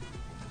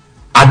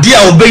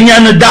adia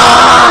obenya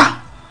da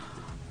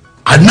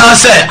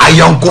anase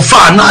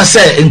ayonkofa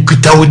anase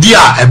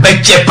nkutawdia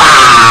ebeche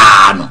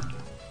pa no.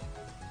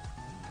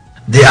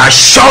 They are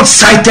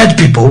short-sighted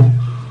people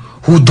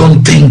who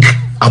don't think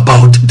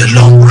about the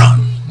long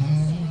run.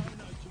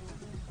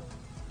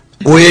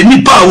 We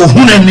nipa wo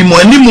huna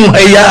animu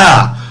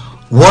heya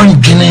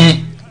won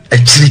gene a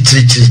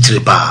chiri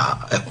ba.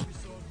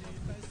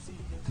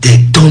 They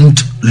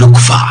don't look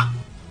far.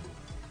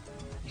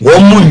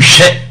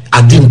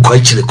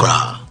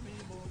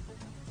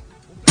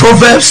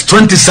 Proverbs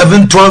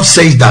 27:12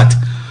 says that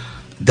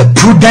the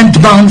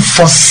prudent man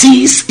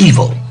foresees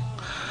evil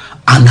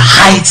and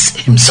hides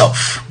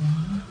himself.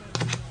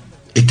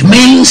 It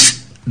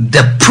means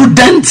the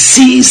prudent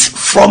sees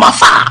from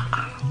afar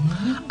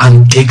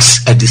and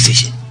takes a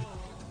decision.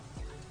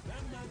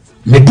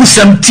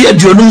 Mebusam tia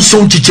diono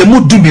nso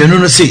chichemu dumienu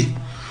no se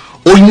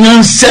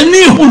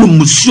onyansani hunu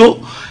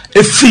musuo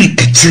efiri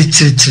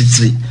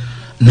etiri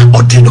na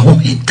ode no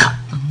hinta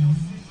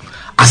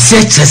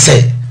ase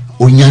chese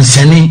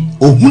onyansani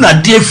ohuna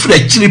de efiri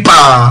etiri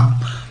pa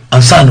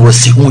ansa na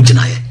wasi hu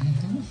ginaye.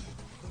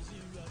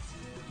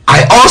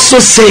 I also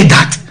say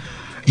that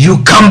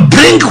you can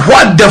bring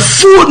what the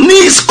fool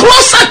needs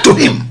closer to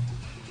him.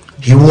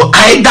 He will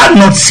either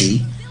not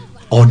see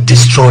or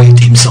destroy it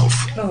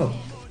himself.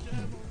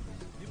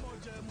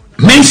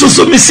 Menso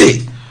so me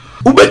say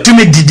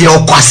ubetumi dide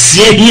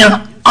okwasie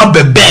hia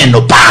abeben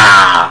no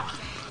pa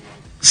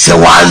se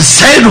wan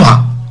say no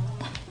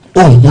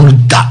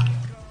da.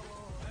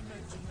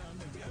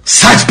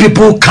 Such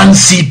people can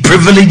see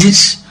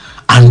privileges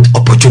and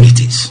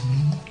opportunities.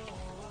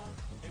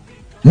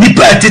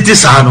 Nipa etiti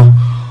sa no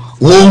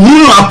wo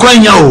hu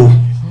akwanya o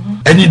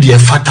eni de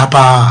fata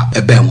pa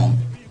eben won.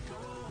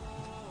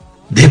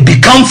 They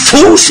become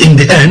fools in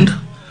the end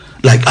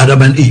like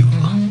Adam and Eve.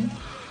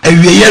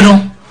 Ewiye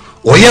no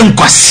oyen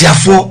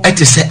kwasiafo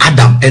eti say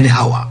Adam and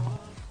Hawa.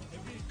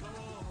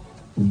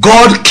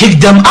 God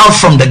kicked them out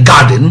from the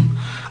garden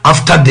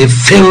after they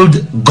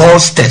failed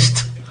God's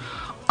test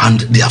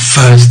and their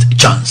first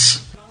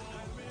chance.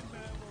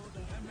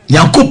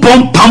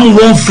 Yankopon pam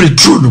won free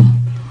true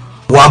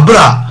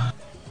wabra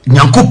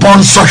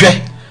Yankopon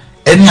sohwe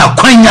eni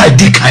akwanya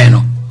dikan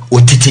no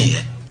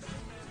otitiye.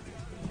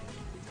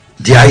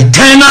 Their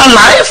eternal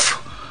life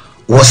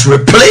was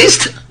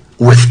replaced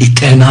with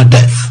eternal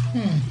death.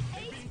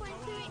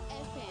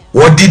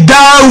 What did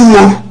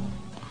thou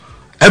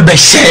ebe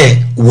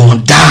say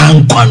won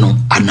dan kwano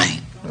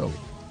anai?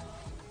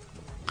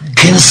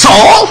 King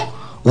Saul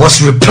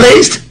was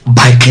replaced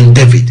by King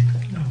David.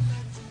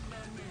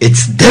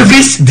 It's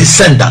David's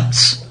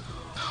descendants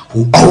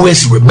who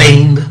always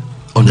remained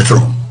on the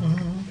throne.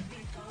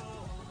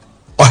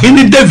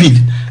 Ohini David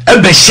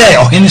ebe say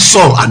ohini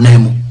Saul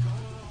anemu.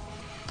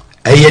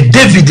 Eye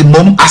David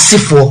mom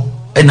asifo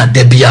ena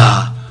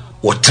debia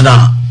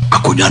wotena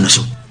akonwa no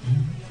so.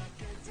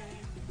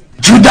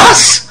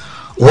 Judas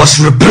was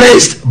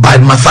replaced by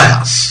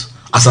Matthias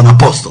as an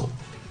apostle.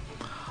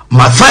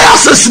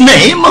 Matthias's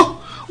name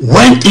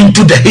went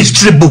into the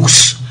history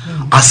books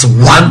as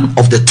one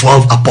of the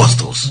 12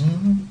 apostles.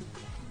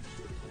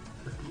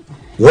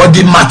 What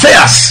did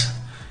Matthias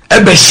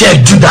ebe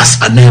share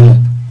Judas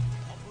anemu?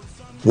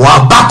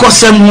 Wa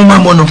bakosem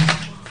mumamono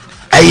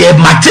eye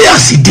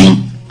Matthias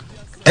idin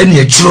eni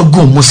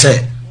echirogu mu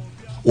se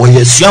wo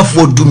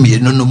yesuafo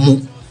dumienu no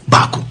mu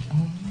bako.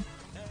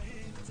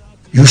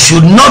 you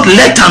should not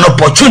let an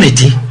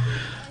opportunity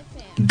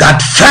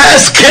that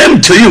first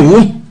came to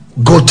you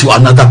go to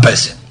another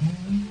person.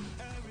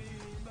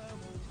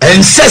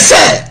 And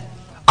say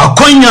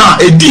akonya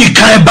edi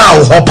kan ba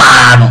wo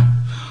hopa no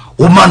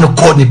woman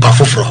ko ni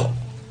pafoforo.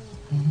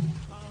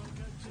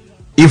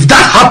 If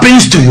that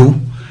happens to you,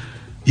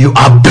 you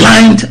are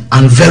blind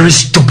and very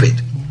stupid,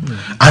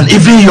 and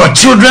even your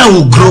children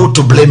will grow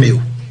to blame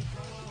you.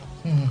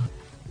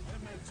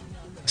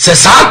 Se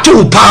sa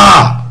tu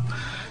pa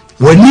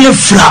wani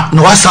fra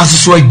no asanso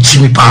so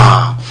agimi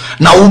pa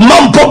na wo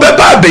mampo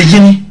beba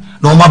beyini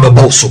na wo ma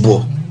beba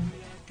osobo.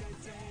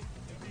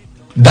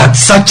 That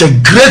such a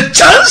great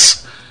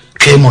chance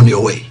came on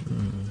your way.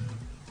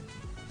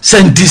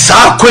 Senti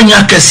sa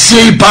kwenya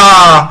kese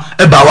pa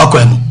eba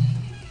wakwemu.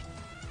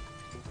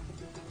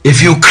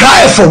 If you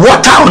cry for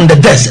water on the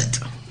desert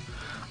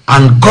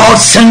and God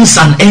sends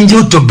an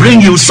angel to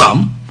bring you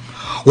some,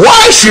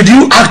 why should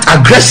you act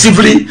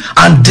aggressively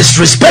and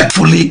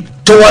disrespectfully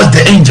towards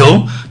the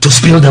angel to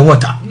spill the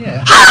water?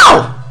 Yeah.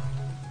 How?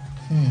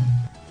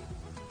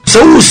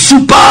 So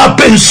super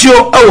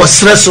pensio our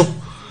stress.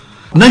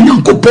 Na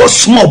nyankopo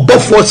small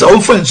buffalo sa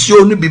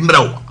offensio ni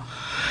bimrawo.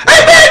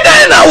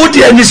 Ebe na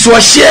wodi ani so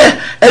hye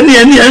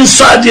ani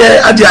enso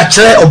ade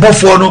akere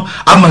obofo no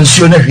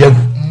amansuo na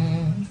hwegu.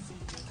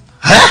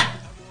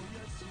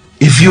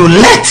 If you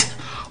let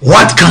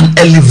what can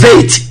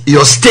elevate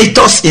your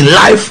status in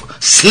life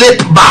slip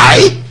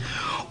by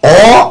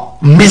or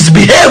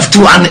misbehave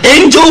to an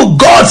angel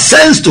God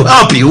sends to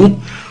help you,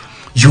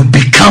 you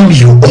become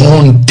your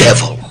own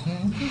devil.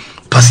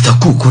 Pastor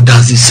Kuuku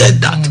Dadzie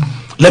said that.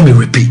 Let me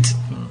repeat.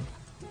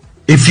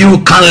 If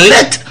you can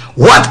let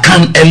what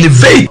can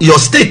elevate your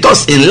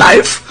status in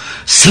life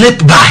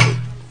slip by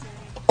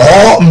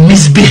or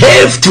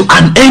misbehave to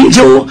an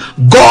angel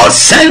God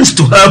sends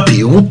to help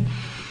you,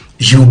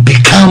 you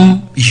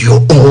become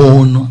your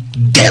own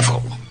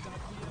devil.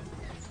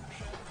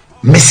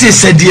 Mrs.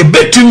 said ye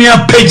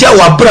betumia peja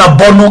wabra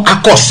bono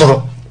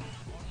akosoro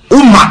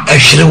uma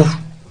ehrew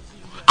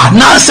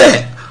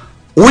anase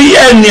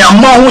uye ni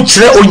ama ho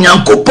kire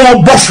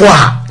onyankopon bofo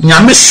a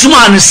nyame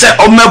suma ne se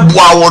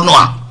omabua wo no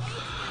a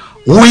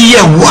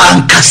uye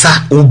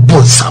wankasa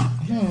ubonsam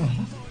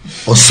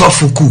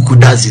osofu Kuuku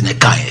Dadzie ne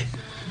kae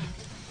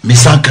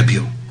misanka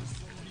bio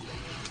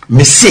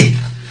mese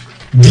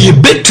die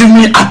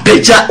betumi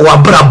apeja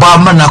wabraba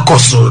mana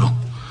kosoro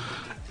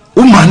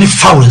umani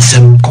faul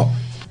semko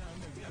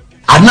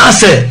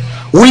anase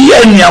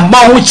uye ni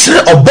amaho kire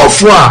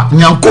obofo a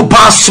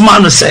nyankopa asoma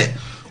no se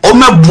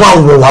omabua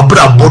wo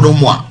wabrabo no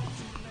mu a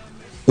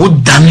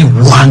udani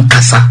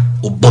wankasa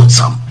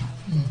ubonsam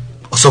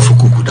osofu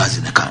Kuuku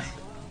Dadzie ne kae.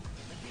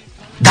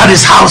 That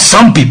is how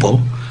some people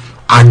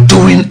are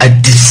doing a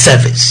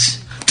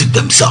disservice to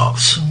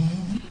themselves.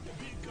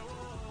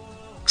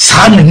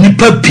 San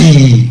nipa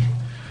pi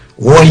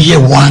woye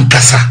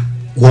wankasa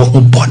wo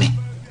boni.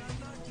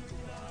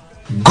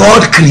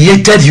 God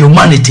created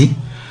humanity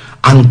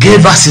and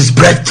gave us his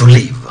breath to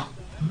live.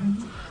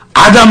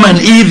 Adam and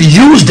Eve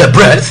used the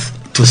breath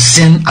to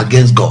sin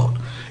against God,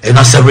 and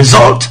as a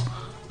result,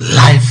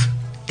 life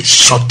is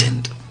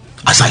shortened,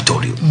 as I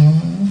told you.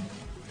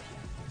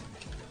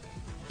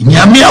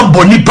 Nyame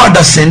aboni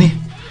pada seni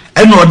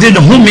eno ode ne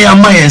home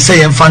ama yen se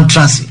yen fan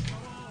transi.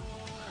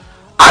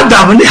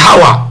 Adam ni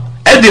Hawa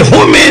e de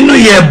home no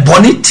ye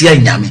boni tia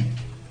nyame.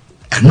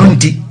 Eno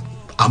ndi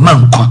ama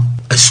nkwa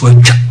eso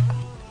atwa.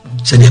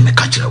 Se de me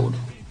ka kire wo.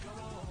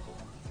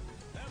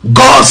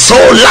 God so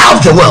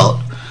loved the world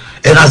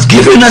and has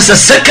given us a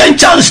second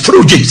chance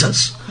through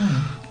Jesus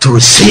to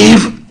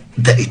receive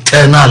the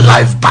eternal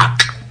life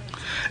back.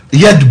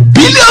 Yet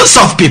billions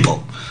of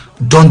people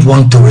don't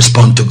want to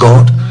respond to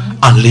God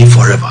and live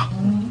forever.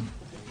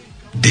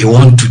 They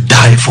want to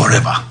die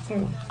forever.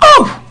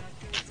 Oh,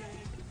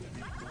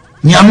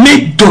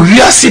 nyame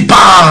doriasi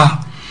pa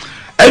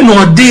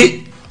eno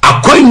de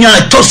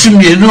akonya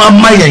tosimienu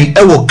amayen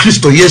ewo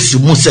Kristo Yesu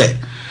mu se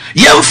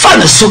yemfa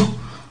ne so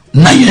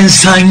na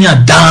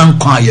yensanya dan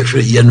kwa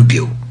yehwe ye no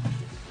bio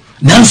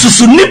nanso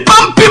so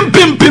nipa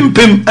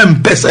pim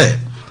empese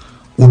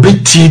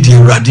obeti di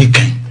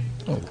radical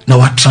na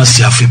wa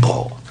transi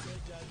afibol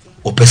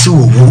opese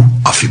wo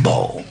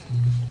afibol.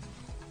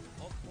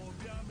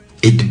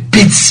 It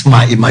beats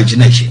my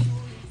imagination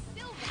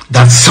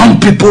that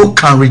some people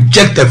can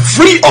reject a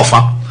free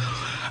offer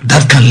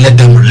that can let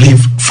them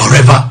live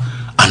forever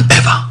and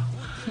ever.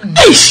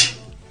 Eish,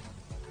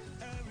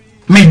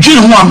 me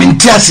dream ho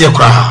amintiase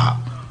kra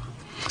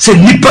se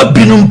nipa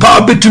binum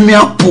pa betumi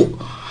apo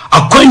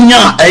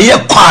akwanya eye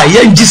kwa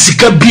ye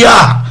ngisika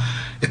bia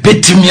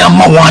betumi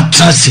ama wa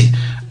transi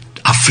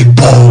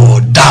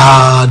afibo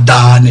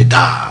da ne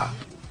da.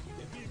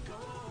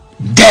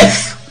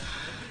 Death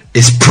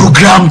is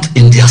programmed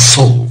in their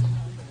soul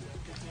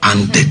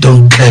and they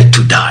don't care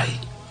to die.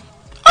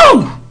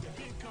 Oh,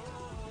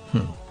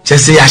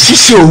 just say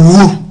ashishi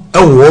owu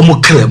ewo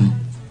mo krem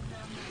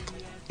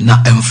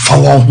na emfa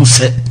won ho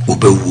se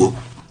obewu.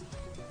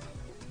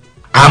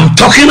 I'm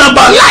talking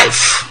about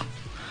life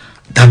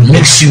that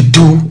makes you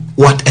do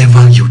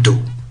whatever you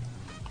do.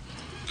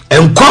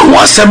 Enkwa ho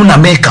asem na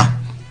meka.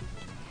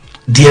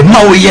 De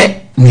ma wo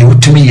ye ne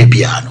utumi ye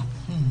bia no.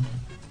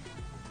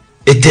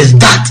 It is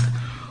that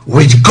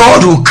which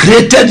God who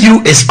created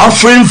you is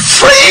offering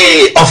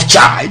free of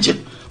charge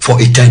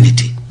for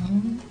eternity.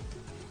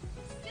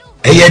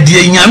 Eye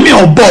de nyame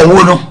obo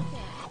wo no,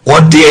 wo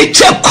de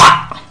eche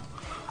kwa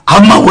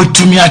ama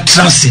wetumi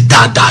atransi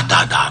da.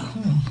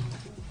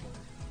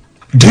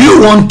 Do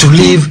you want to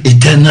live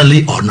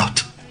eternally or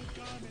not?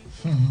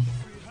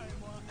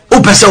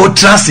 Upese wo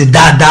transi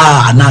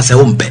da anase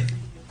umpe.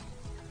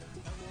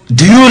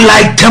 Do you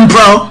like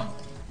temporal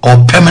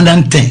or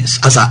permanent things,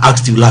 as I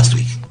asked you last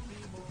week?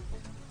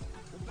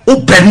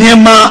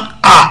 Upenema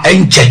a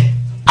enche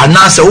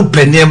anase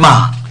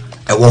upenema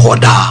ewo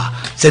hoda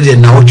said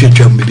na wo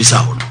twetwa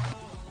mbibisa wo.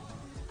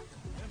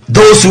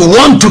 Those who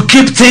want to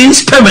keep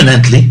things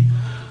permanently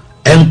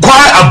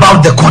inquire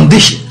about the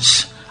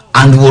conditions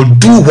and will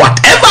do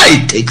whatever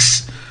it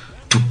takes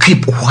to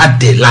keep what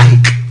they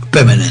like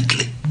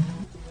permanently.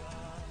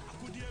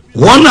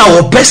 One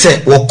hour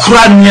pese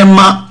wakura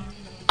nyema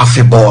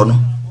afebono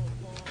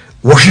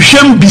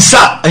wahwehwem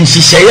bisa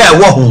nhyehyeye a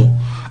wo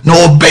na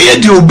obeye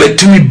de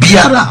obetumi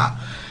biara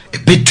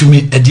ebetumi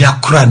ede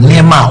akura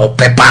nyema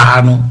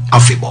opepa no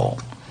afebo.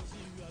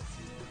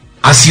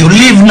 As you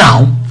live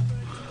now,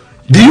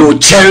 do you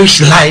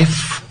cherish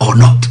life or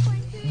not?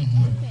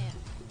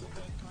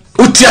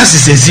 Utia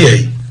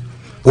sisezi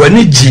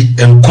wani ji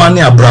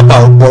enkwane abraba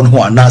obon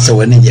ho anase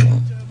wani nye.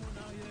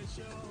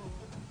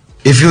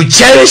 If you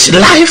cherish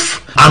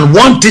life and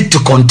want it to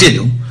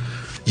continue,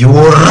 you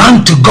will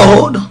run to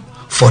God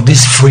for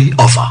this free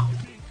offer.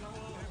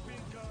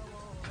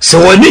 So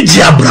wani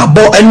ji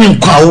abrabo eni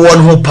nkwa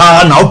won ho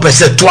pa na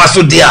opese to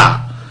aso dia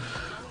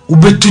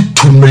ubetu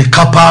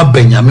tumrika pa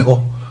benyame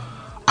o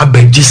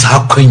abeji sa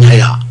kwenya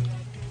ya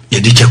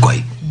yedi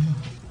chekwai.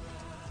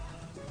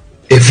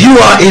 If you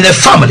are in a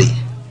family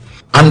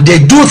and they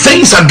do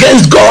things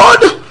against God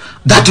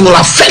that will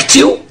affect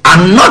you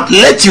and not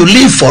let you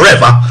live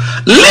forever,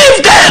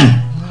 leave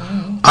them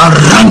and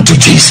run to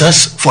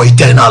Jesus for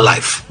eternal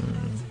life.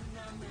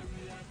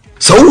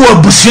 So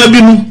wo busia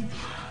bi mu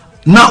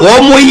na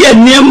wo mo ye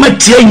niam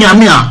tie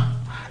nyame a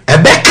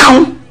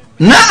ebeka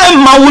na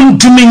emma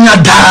wontumi nya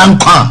dan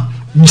kwa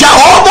ja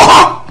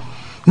obo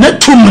na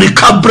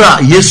tumrika bra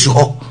Yesu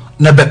ho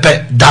na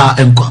bepe da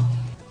enkwa.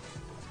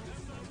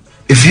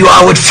 If you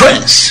are with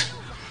friends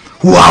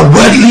who are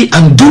worldly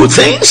and do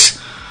things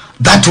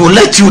that will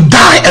let you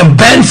die and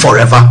burn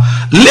forever,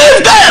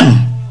 leave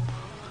them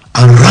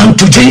and run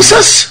to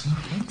Jesus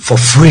for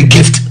free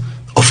gift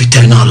of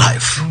eternal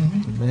life.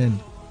 Amen.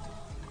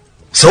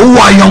 So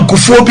why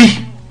yonkufo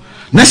bi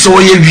na so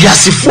ye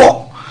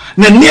wiasefo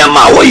na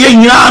niema wo ye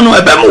nyina no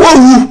ebem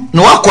wawu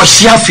na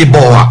wakohia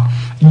fiboa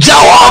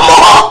jawo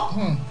mo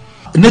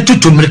ne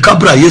tutumrika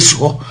bra Yesu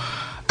ho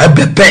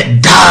ebepe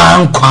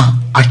dan kwa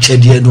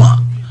achede no a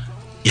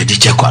ye di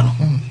chekwa no.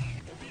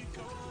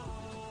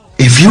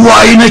 If you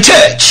are in a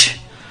church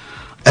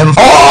and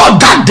all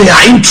that they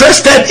are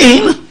interested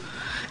in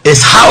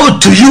is how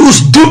to use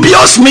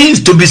dubious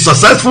means to be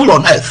successful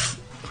on earth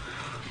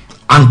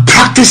and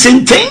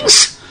practicing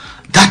things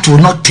that will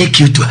not take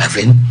you to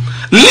heaven,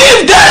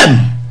 leave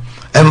them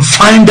and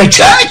find a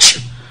church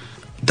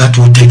that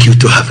will take you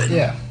to heaven.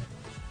 Yeah.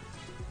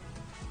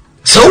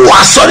 So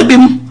sorry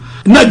bim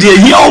na de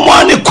yi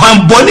omo ne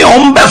kwan bone o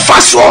mbe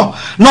faso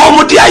na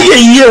omo de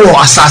aye o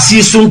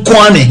asase so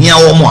nko ne hia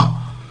omo a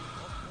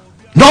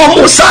na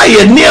omo sa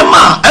ye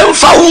niema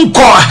emfa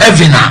unko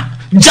heaven a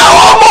ja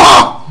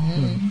omo.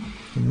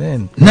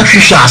 Amen. Na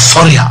hwehwa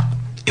sorry a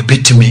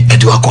ebetimi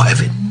edwako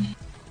heaven.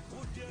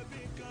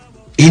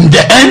 In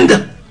the end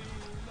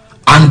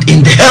and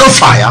in the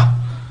hellfire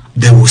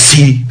they will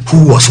see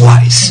who was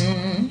wise.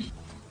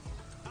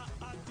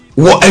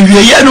 Wo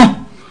awieye no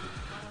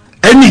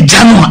any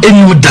jano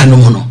any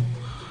dano no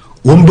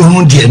wombe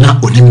hu de na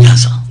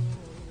onimyansa.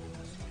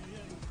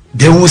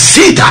 They will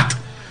see that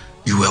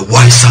you were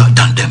wiser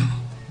than them.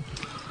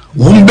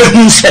 Wombe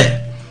hu se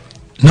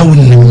na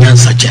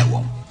onimyansa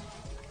jewo.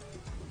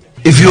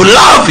 If you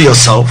love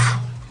yourself,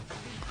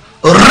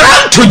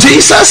 run to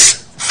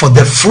Jesus for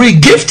the free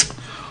gift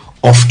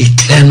of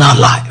eternal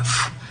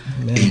life.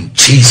 Amen. In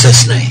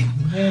Jesus' name.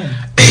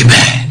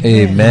 Amen.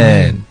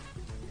 Amen.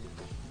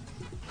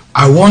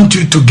 I want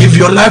you to give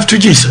your life to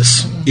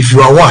Jesus, if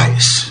you are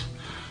wise,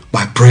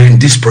 by praying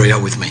this prayer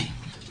with me.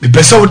 Me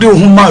pesa wo de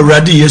huma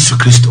radi Yesu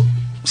Kristo.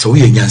 So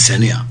we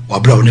nyansane a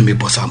wabra wo ne me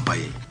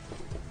bosampaye.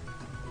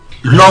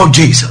 Lord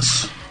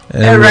Jesus,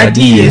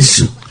 Radi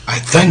Yesu. I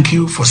thank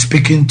you for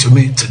speaking to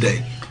me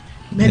today.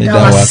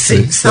 I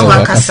accept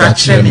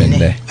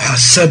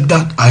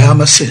that I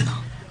am a sinner.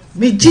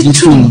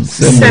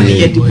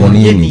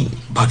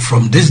 But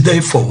from this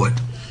day forward,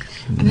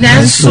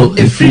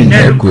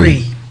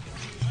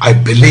 I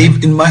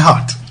believe in my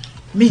heart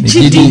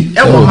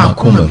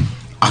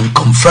and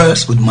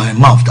confess with my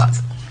mouth that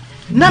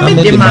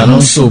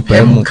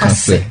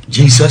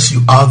Jesus,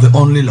 you are the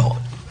only Lord.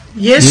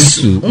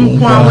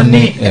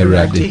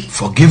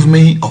 Forgive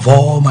me of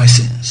all my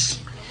sins.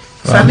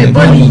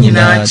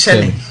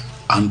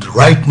 and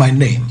write my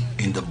name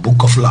in the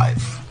book of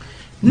life.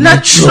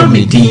 Let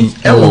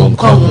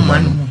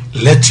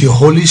your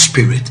Holy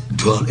Spirit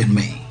dwell in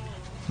me,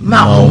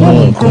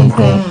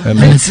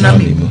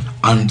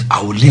 and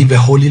I will live a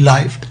holy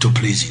life to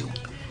please you.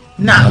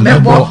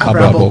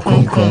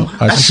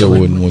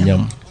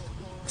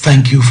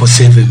 Thank you for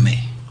saving me.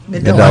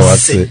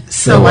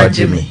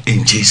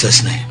 In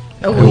Jesus' name.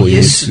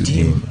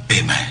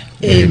 Amen.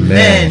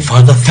 Amen.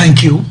 Father,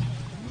 thank you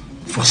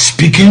for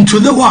speaking to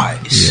the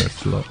wise,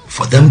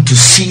 for them to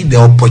see the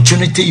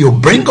opportunity you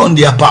bring on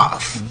their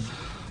path,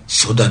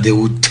 so that they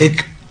will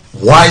take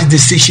wise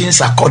decisions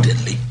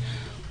accordingly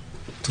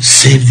to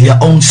save their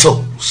own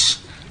souls.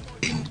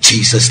 In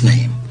Jesus'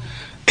 name.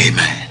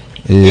 Amen.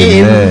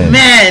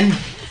 Amen.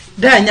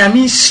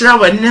 Danyami shra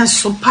wane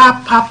so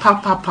pa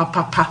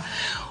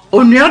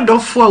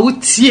onuadofo a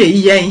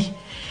utie yen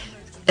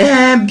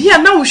bia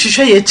na wo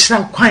hwehwe ye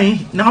kira kwan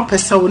na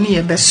opesa wo ne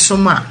ye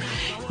besoma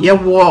ye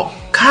wo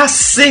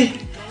Kaase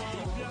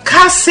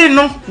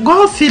no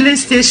go filling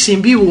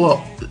station bi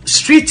wo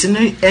street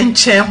ni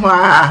enchen ho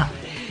a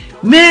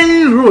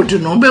main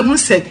road no be hu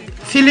se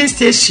filling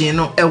station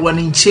no e wo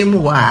ne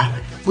nchemu wa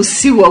wo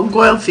si wo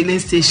go filling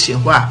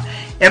station ho a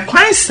e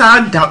kwan sa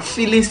da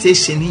filling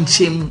station ni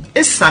nchemu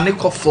esane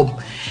kofom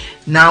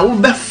na wo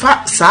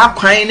befa sa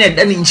kwan na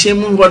da ni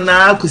nchemu ho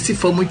na kosi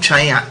fom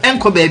twan a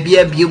enko ba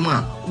bia biemu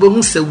a wo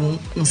hu se wo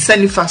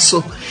nsanifa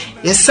so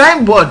ye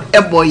signboard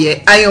e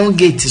boye iron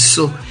gate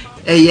so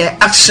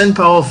Action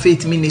Power of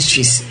Faith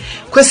Ministries.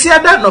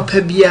 Kwesiada no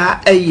pebia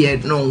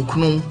no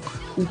nkunu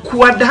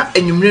ukuada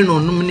enwumre no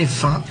num ne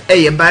fa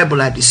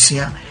Bible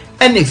adesua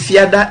ene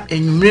fiada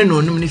enwumre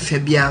no num ne fa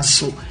bia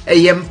so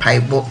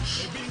mpaibo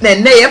na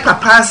ye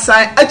papa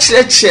asai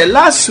akirechire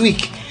last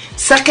week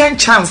second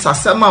chance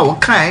asema wo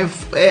kan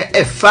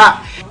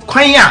efa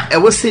kwan a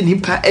ewose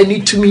nipa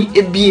anitumi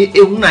ebie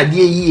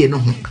ehunade yiye no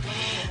ho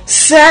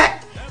se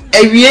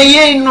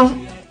awieye no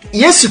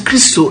Yesu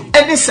Kristo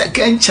any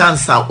second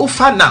chance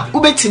ufa na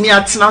ubetimi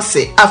atena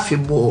se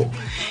afebo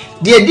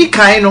de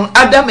edikan no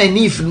Adam and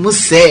Eve mu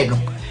se no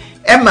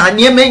ema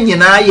niema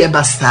nyina ye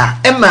basta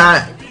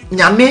ema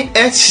nyame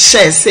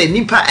ehye se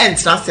nipa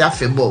entena se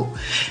afebo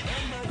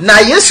na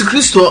Yesu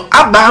Kristo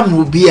aba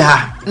mu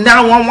bia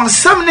na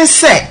wonsam ne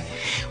se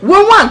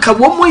wonwanka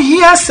wo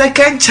hia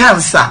second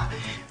chance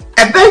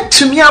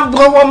ebetumi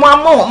abro wo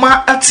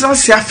ma atena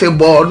se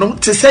afebo no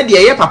te se de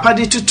ye papa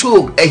de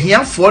tutu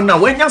ehiafo na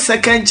wanya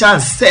second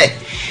chance se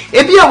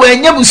ebia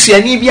wanya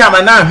busuani bi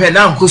ama na ahwe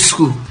na nko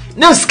school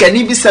na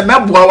skani bi se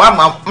meboa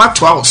wa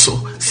mato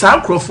aso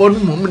san krofo no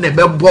mum na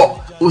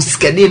bebo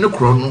oskani no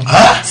kro no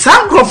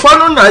san krofo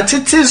no na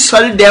tete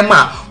sori dem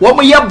a wo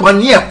mo ye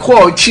bone e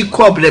ko chi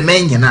ko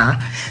bremen nyina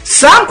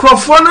san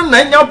krofo no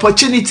na nya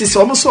opportunities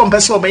wo mo so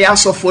mpese wo mo ya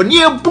sofo ni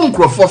ebu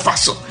krofo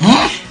faso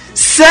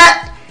se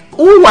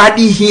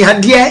uwadi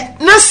hiade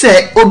na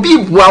se obi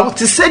bua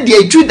te se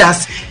de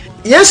Judas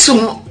Yesu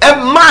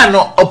man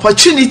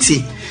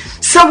opportunity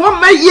se wo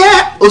maye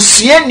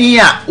osuani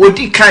a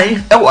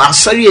odikan e wo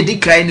asori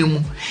edikan ni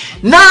mu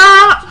na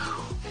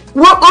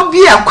wo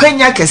obi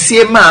akwanya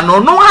kese man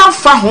no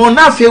afa ho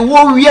na afa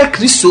wo wie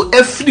Kristo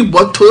afri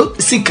boto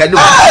sika no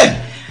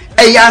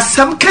ya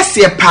sam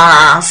kese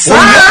pa sa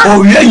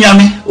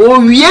o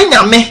wie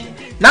nyame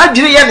na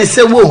adwire ye ne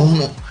se wo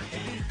hu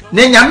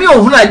ne nyame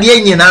ohunu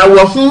ade nyina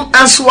wo hu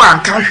anso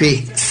anka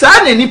hwe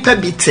sa ne nipa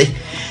bite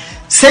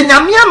se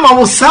nyame ama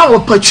wo sa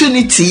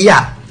opportunity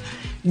ya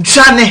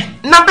dwane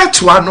na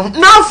betwa no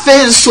na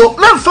fenso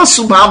na fa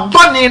suba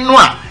bone no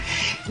a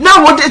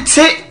na wo de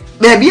te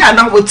baby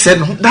ana wo te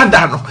no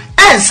dada no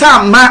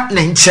ensa ma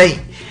ne nchen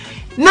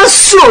na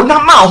so na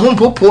ma ho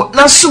popo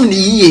na sum ne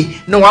yiye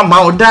na wa ma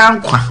oda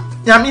nkwa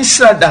nyame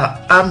srada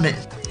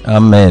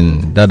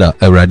amen dada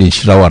awrade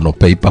shirawa no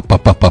pay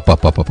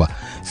papa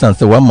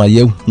sanse wama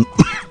ye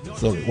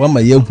sorry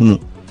wama ye hunu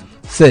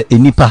se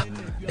enipa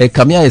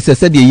kamia ye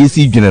se de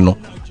yesi dwene no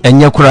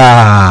enye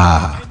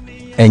kura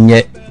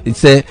enye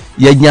se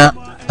yenya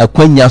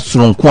akwanya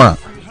soronko a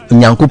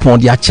nyankopon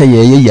de ache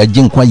ye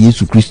yagye nkwa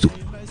Yesu Kristo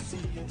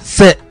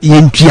se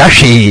yentua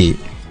hwe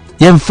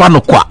yemfa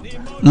no kwa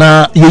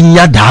na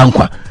yenya da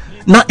nkwa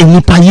na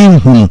enipa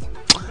yenhunu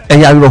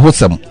eya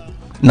werehosem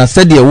na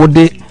se de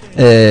wode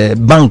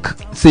bank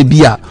se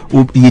bia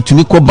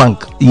yetumi ko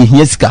bank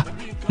yehia sika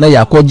na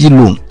yakoji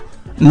loan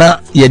na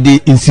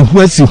yede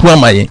insihu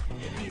amaye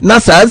na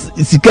sa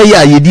sika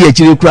ya yedi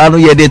akire kura no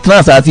yede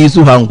transati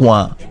su hanko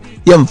a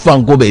yemfa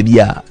nko ba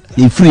bia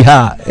e free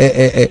ha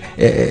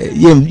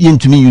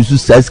yentumi yusu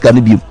sika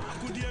no bi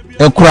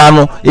ekura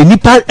no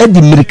enipa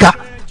edi mirika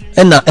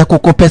na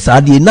ekoko pesa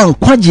ade na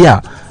Nkwagye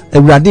a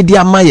awurade de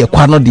amaye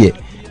kwa no de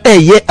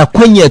eye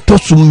akwanya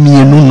etosu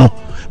mienu no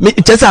me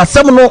chese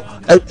asem no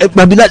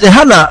babina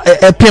ha na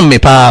epem me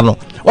pa no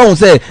won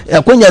say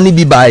akwanya ni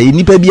bi bai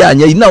nipa bi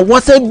anya na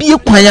wose bi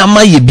kwan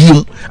amaye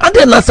bium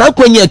ade na sa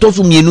akwanya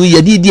etosu mienu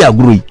ye di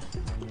aguro yi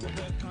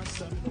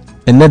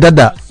enne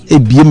dada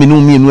ebie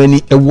menu mienu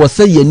ani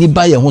wose ye ni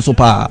ba ye ho so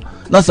pa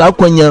na saa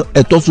kwanya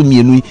etoso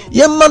mienu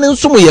ye ma ne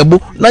nso mo yebo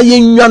na ye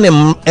nwa ne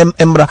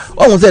emra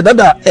o say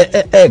dada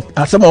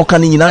asema o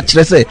kan nyina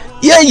kire say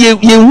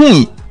ye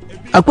hu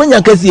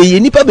akwanya kase ye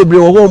nipa bebre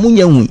wo ho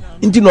munya hu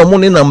nti no mo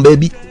ne namba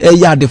bi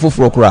ya ade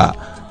foforo kra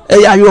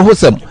ya ayo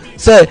hosem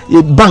say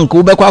bank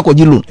wo be kwa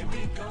akoji loan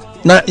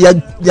na ya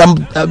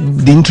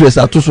the interest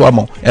atoso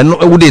ama eno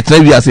wo de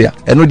tena wiase ya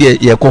eno de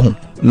ye ko ho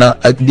na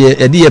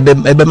de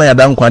ebe ma ya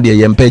dan kwa de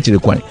ye mpa kire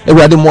kwan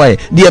ewurade mo aye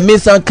de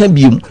mesa ka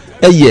bium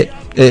eye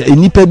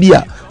nipa bi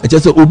a eche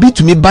se obi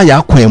tumi ba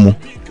ya kwan mu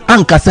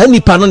anka sa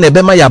nipa no na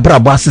ebe ma ya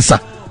brabo asesa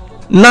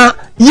na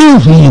ye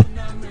hu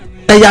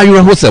ya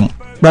ayo hosem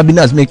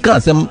Rabinas me kan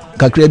asem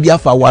kakra bi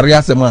afa ware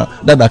asem a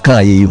dada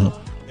kan ye hu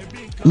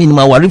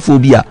minima ware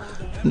phobia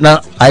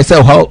na I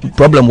say how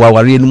problem wa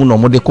ware enu no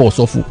mo de call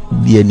sofu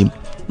bi anim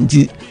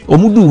nti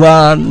omudu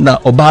ha na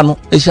oba no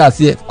ehia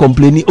ase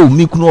complain o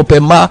mi kunu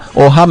opema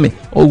o hame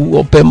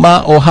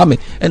opema o hame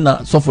na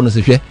sofu no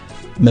se hwe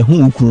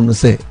mahu ukunu no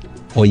se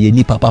oye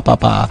ni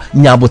papa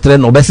nya abotre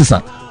no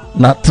obesesa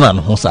na tran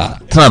ho sa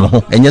tran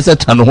ho enye se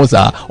tran ho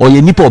sa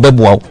oye nipa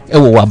obeboa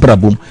ewo wa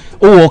brabom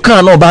o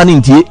kan na oba ni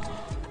ntie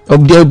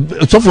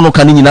sofu no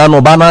kan nyina na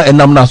oba na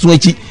enam na so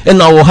achi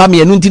na o hame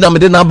enu nti na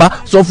mede na ba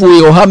sofu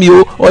o hame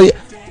o oye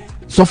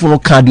sofu no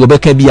kan de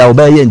obeka bia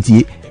obaye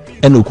ntie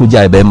ena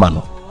okuja ebe ma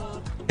no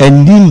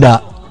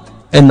endinda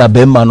ena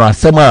be ma no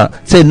asema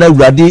se na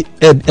urade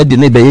de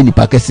ne be ye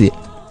nipa kese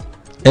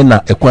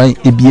ena ekwan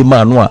ebie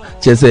ma no a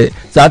chese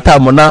sata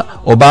mo na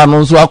oba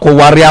no nso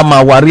akoware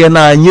ama ware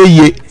na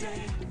anyeye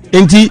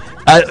enti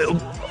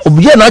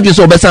obie na adwe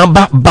so obesan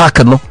back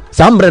no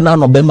sambre na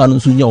no be ma no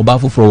nso nya oba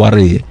foforo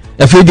ware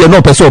efe de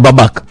no pese oba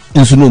back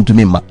nso no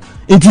ntumi ma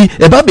enti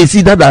eba be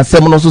si dada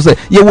asem no so se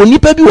ye woni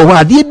pa bi wo wa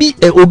ade bi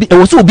obi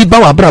wo so obi ba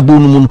wa brabo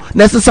no mu no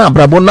na sesa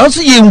brabo na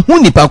so ye hu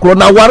nipa kro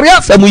na ware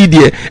asem yi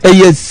de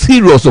ye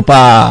serious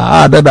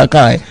pa dada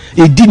kai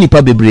di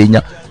nipa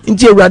bebrenya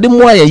nti ewurade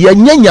mo aye ye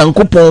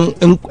nyanyankopon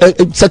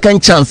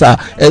second chance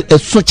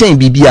so chen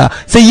bibia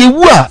se ye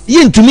wu a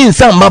ye ntumi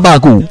nsa mba ba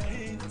ko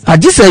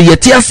agise ye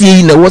tiase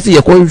yi na wo se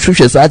ye ko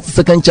hwehwe sa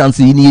second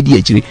chance yi ni di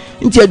akire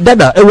nti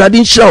dada ewurade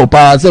nhyira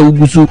pa se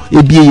ugusu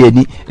ebie ye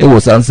ni e wo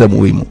sansem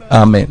we mu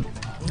amen.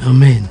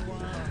 Amen.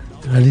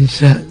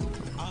 Alisha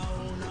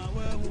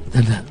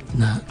dada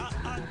na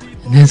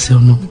nese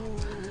no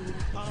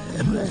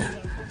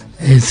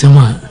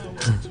sema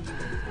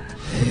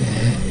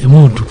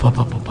emodu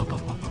papa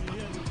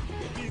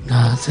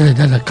na se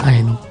dada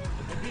kai no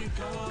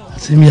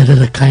asemi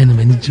dada kai no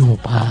mani ji mo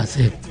pa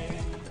se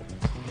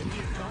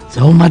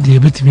o ma de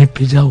betimi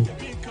peja o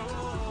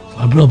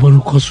abro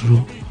bonu kosuro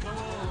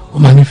o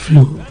ma ni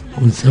flu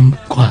onsem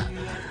kwa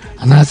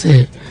ana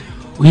se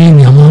we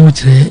ni amawo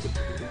kire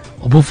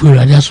obofu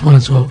irade asoma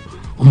so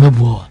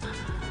omebo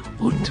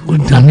o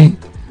dani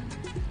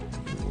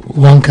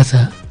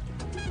wankasa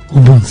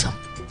ubunsa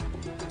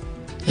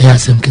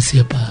asem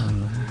kese pa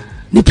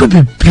ni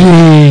pepe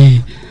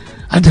pe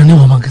adani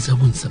wa mankasa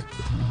ubunsa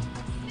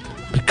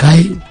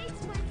bekai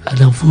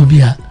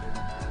adamfobia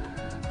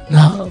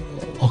na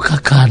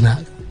okakana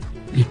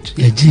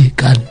yaji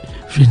kan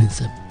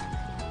finisem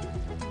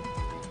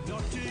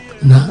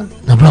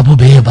na brabo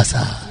be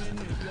basa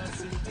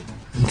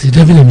nti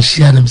David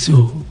mshia na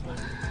msio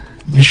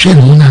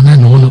mishene muna na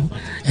no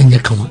enye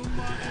kama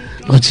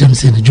no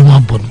chemse ne juma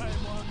bon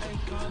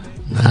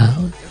na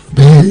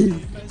be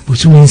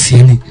busumu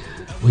nsieni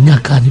onya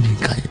ka ni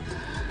binkai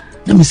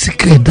na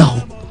misike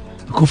dawo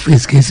ko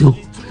face case o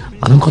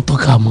an ko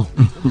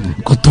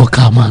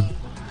toka man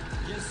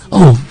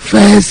oh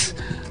first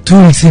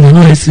 2 weeks in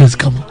no serious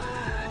kama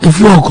if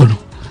you okono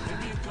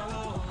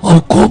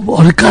oko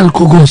orikal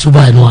ko go so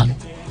by no one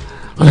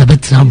ola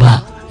betina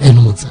ba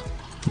enunza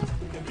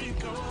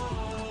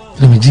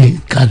Lemiji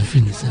card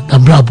finish. The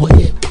brabo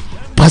ye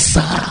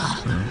passa.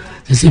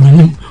 They say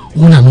me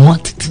una no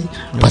atiti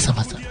passa.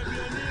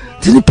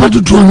 Tini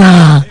padu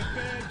drona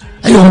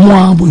ayo mo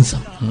abunsa.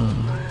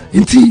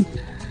 Nti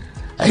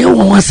ayo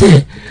won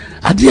say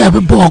ade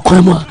abebo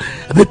okwan mu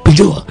abe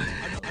pejo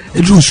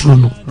edu suro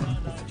no.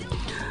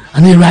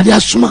 Ani radi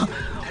asuma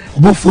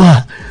obofo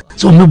a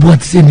so me bo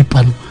atise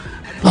nipa no.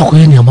 Ba ko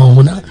ye ni ama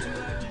wona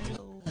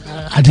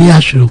ade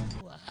ahwero.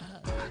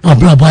 Na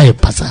brabo ye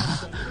passa.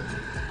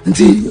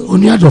 Nti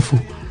oni adofo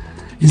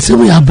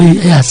nsemu ya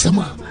be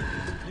asema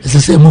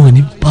esese mo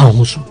ni pa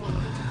ho so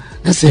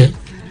na se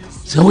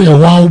wo ya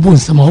wa obo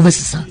nsema wo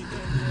besisa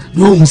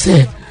no hu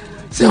se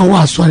wo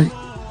asore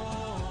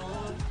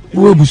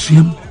wo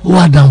ebusuem wo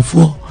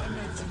adamfo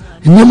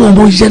nyemo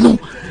mo je no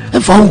e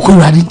fa wo ko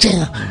radi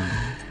chen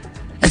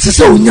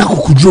esese onya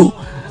kokudro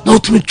na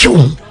otumi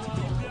twon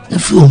e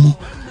fi omu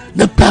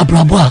na pa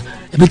brabo a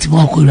e beti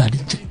mo ko radi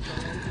chen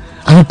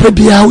an pa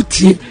bia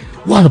utie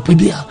wo pa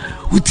bia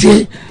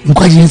utie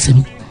Nkwagye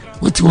nsemi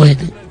woti wo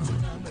yede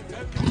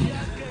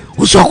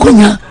wo so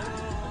konya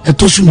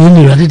etosu no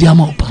ni rade dia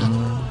ma opa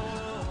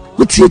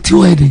utie ti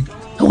wo yede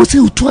e wo se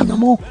utu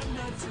anamo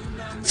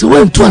se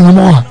wo ntu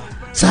anamo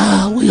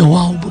sa wo ye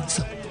wa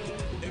obutsa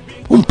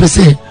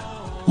pese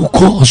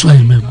uko oso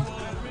ayemem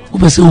wo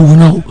pese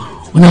wo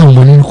na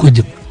mo ni ko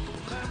je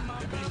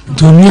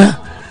Ntomia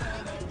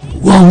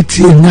wa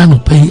uti na no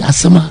pay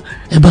asama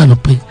e ba no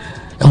pay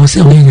e wo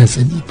se wo nya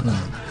sani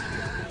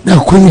na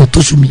kwanya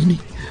to so mini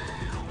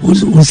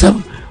unsa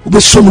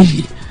obe so mo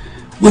yi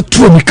wo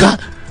tu omika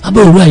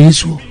aba owura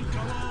Yesu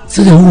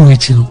se de wo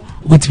echi no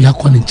wo ti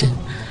akọ ne nche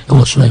e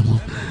wo so ai mo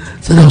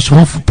se de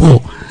so fu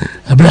po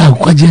abra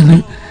akwaje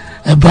ne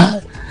e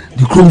ba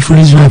the chrome for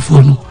Israel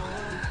for no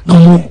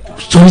mo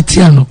story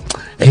tiano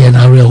e ya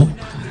na real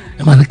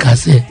e ma ne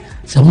Kaase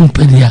se mo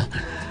pedia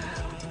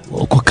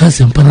o ko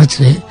Kaase mpana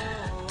kire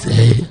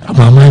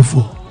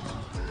amamanfo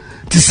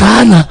ti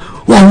sana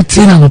wa uti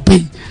na no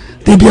pay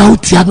de bia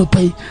uti na no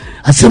pay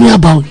asem ya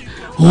bawo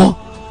o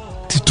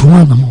ti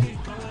tuma na mo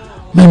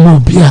memo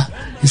bia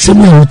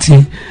asem ya uti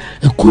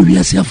e ko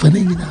wiase afa na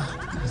nyina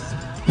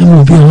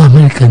memo bia wa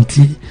American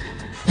ti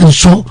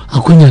enso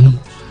akonya no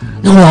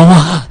e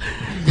wa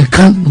e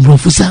kan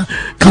brofusa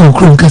kan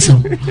okro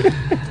nkasem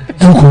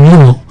enko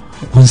yo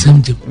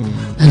onsem jem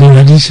and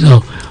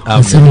traditional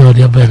onsem yo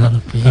de ba na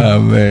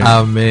pay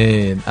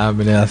amen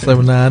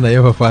asem na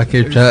yo fa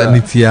ka twa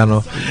nitia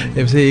no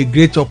if say a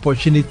great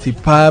opportunity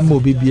pa mo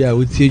bibia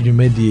uti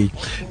dwumadi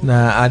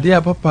na ade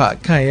a papa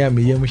kan ya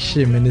me yam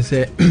hye me ne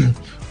say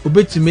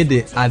obetumi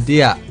de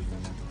ade a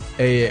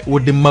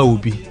wode ma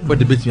obi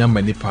wode betumi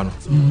ama nipa no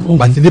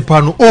but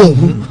nipa no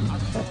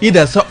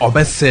either say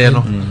obese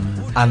no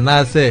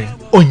ana say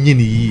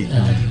onyini yi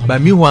ba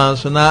mi wan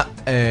so na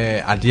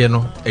ade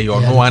no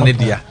eyono ane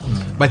dia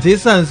but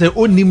isan say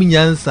onim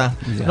nyansa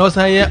na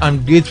say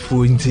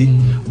ungrateful nti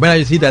when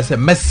you see that say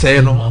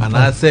messe no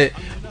ana say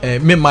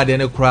me made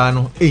ne kra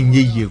no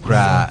enye yie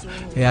kra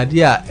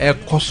ade a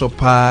ekoso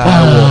pa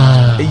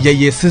wo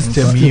ye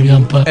system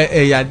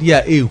yi ade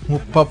a ehu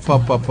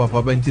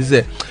papa nti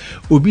say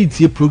obi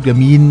tie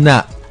program yi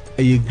na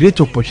a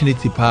great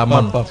opportunity pa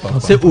man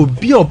say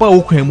obi oba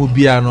wo kwan mu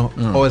bia no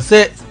or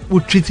say we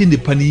treating the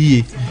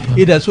pani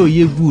either so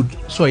ye good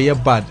so ye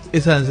bad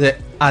it's say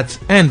at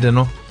end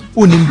no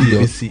unim di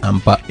besi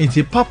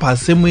nti papa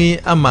semi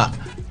ama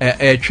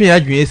twe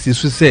adwen esi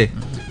so say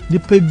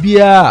nipa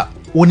bia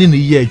woni ne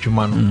ye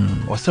adwuma no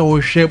o say wo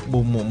hwe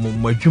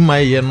mo adwuma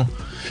ye no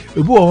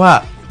ebi wo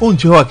ha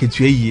onje ho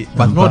aketua yie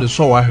but no the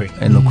so wa hwe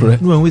enokure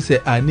no we say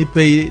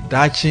nipa yi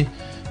daachi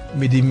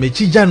medi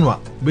mechi January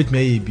bet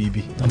me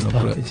bibi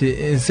nti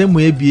nsemu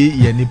ebie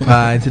ye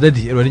nipa nti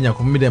dadi Erade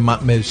Nyakopo me de ma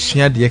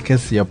sua de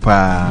kese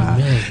pa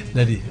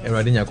dadi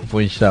Erade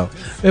Nyakopo nhyira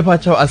me pa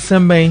chaw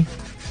asemben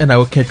na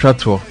wo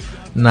ketwato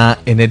na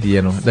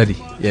enede no dadi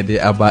ye de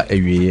aba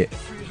awieye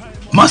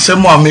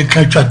masemo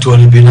ameka twato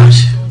ni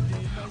binase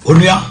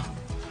onua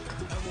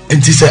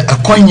enti se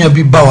akonya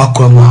bi ba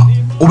wakoma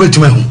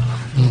obetuma hu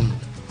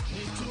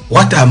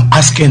what I'm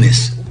asking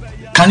is,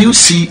 can you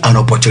see an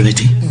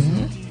opportunity?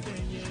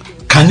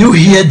 Can you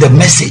hear the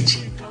message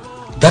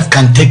that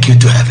can take you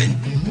to heaven?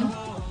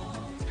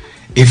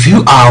 If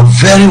you are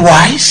very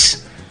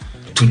wise,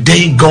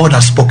 today God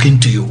has spoken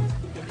to you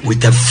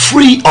with a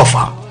free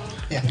offer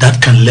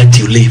that can let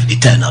you live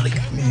eternally.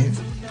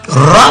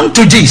 Run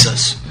to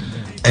Jesus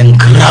and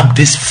grab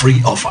this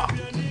free offer.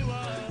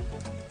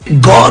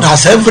 God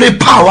has every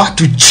power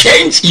to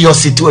change your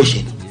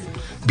situation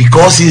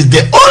because He's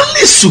the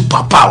only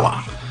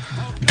superpower.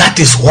 That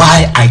is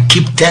why I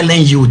keep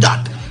telling you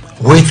that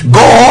with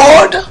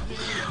God,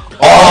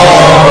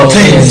 all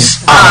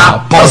things are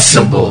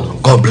possible.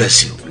 God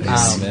bless you.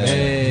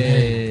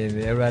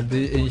 Amen.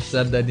 Erade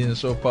inshada din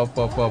so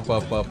papa.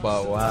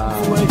 Wow.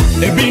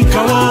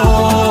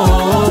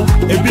 Ebinkawo.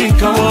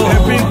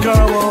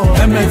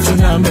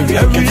 Emetina me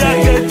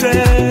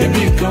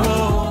yakete.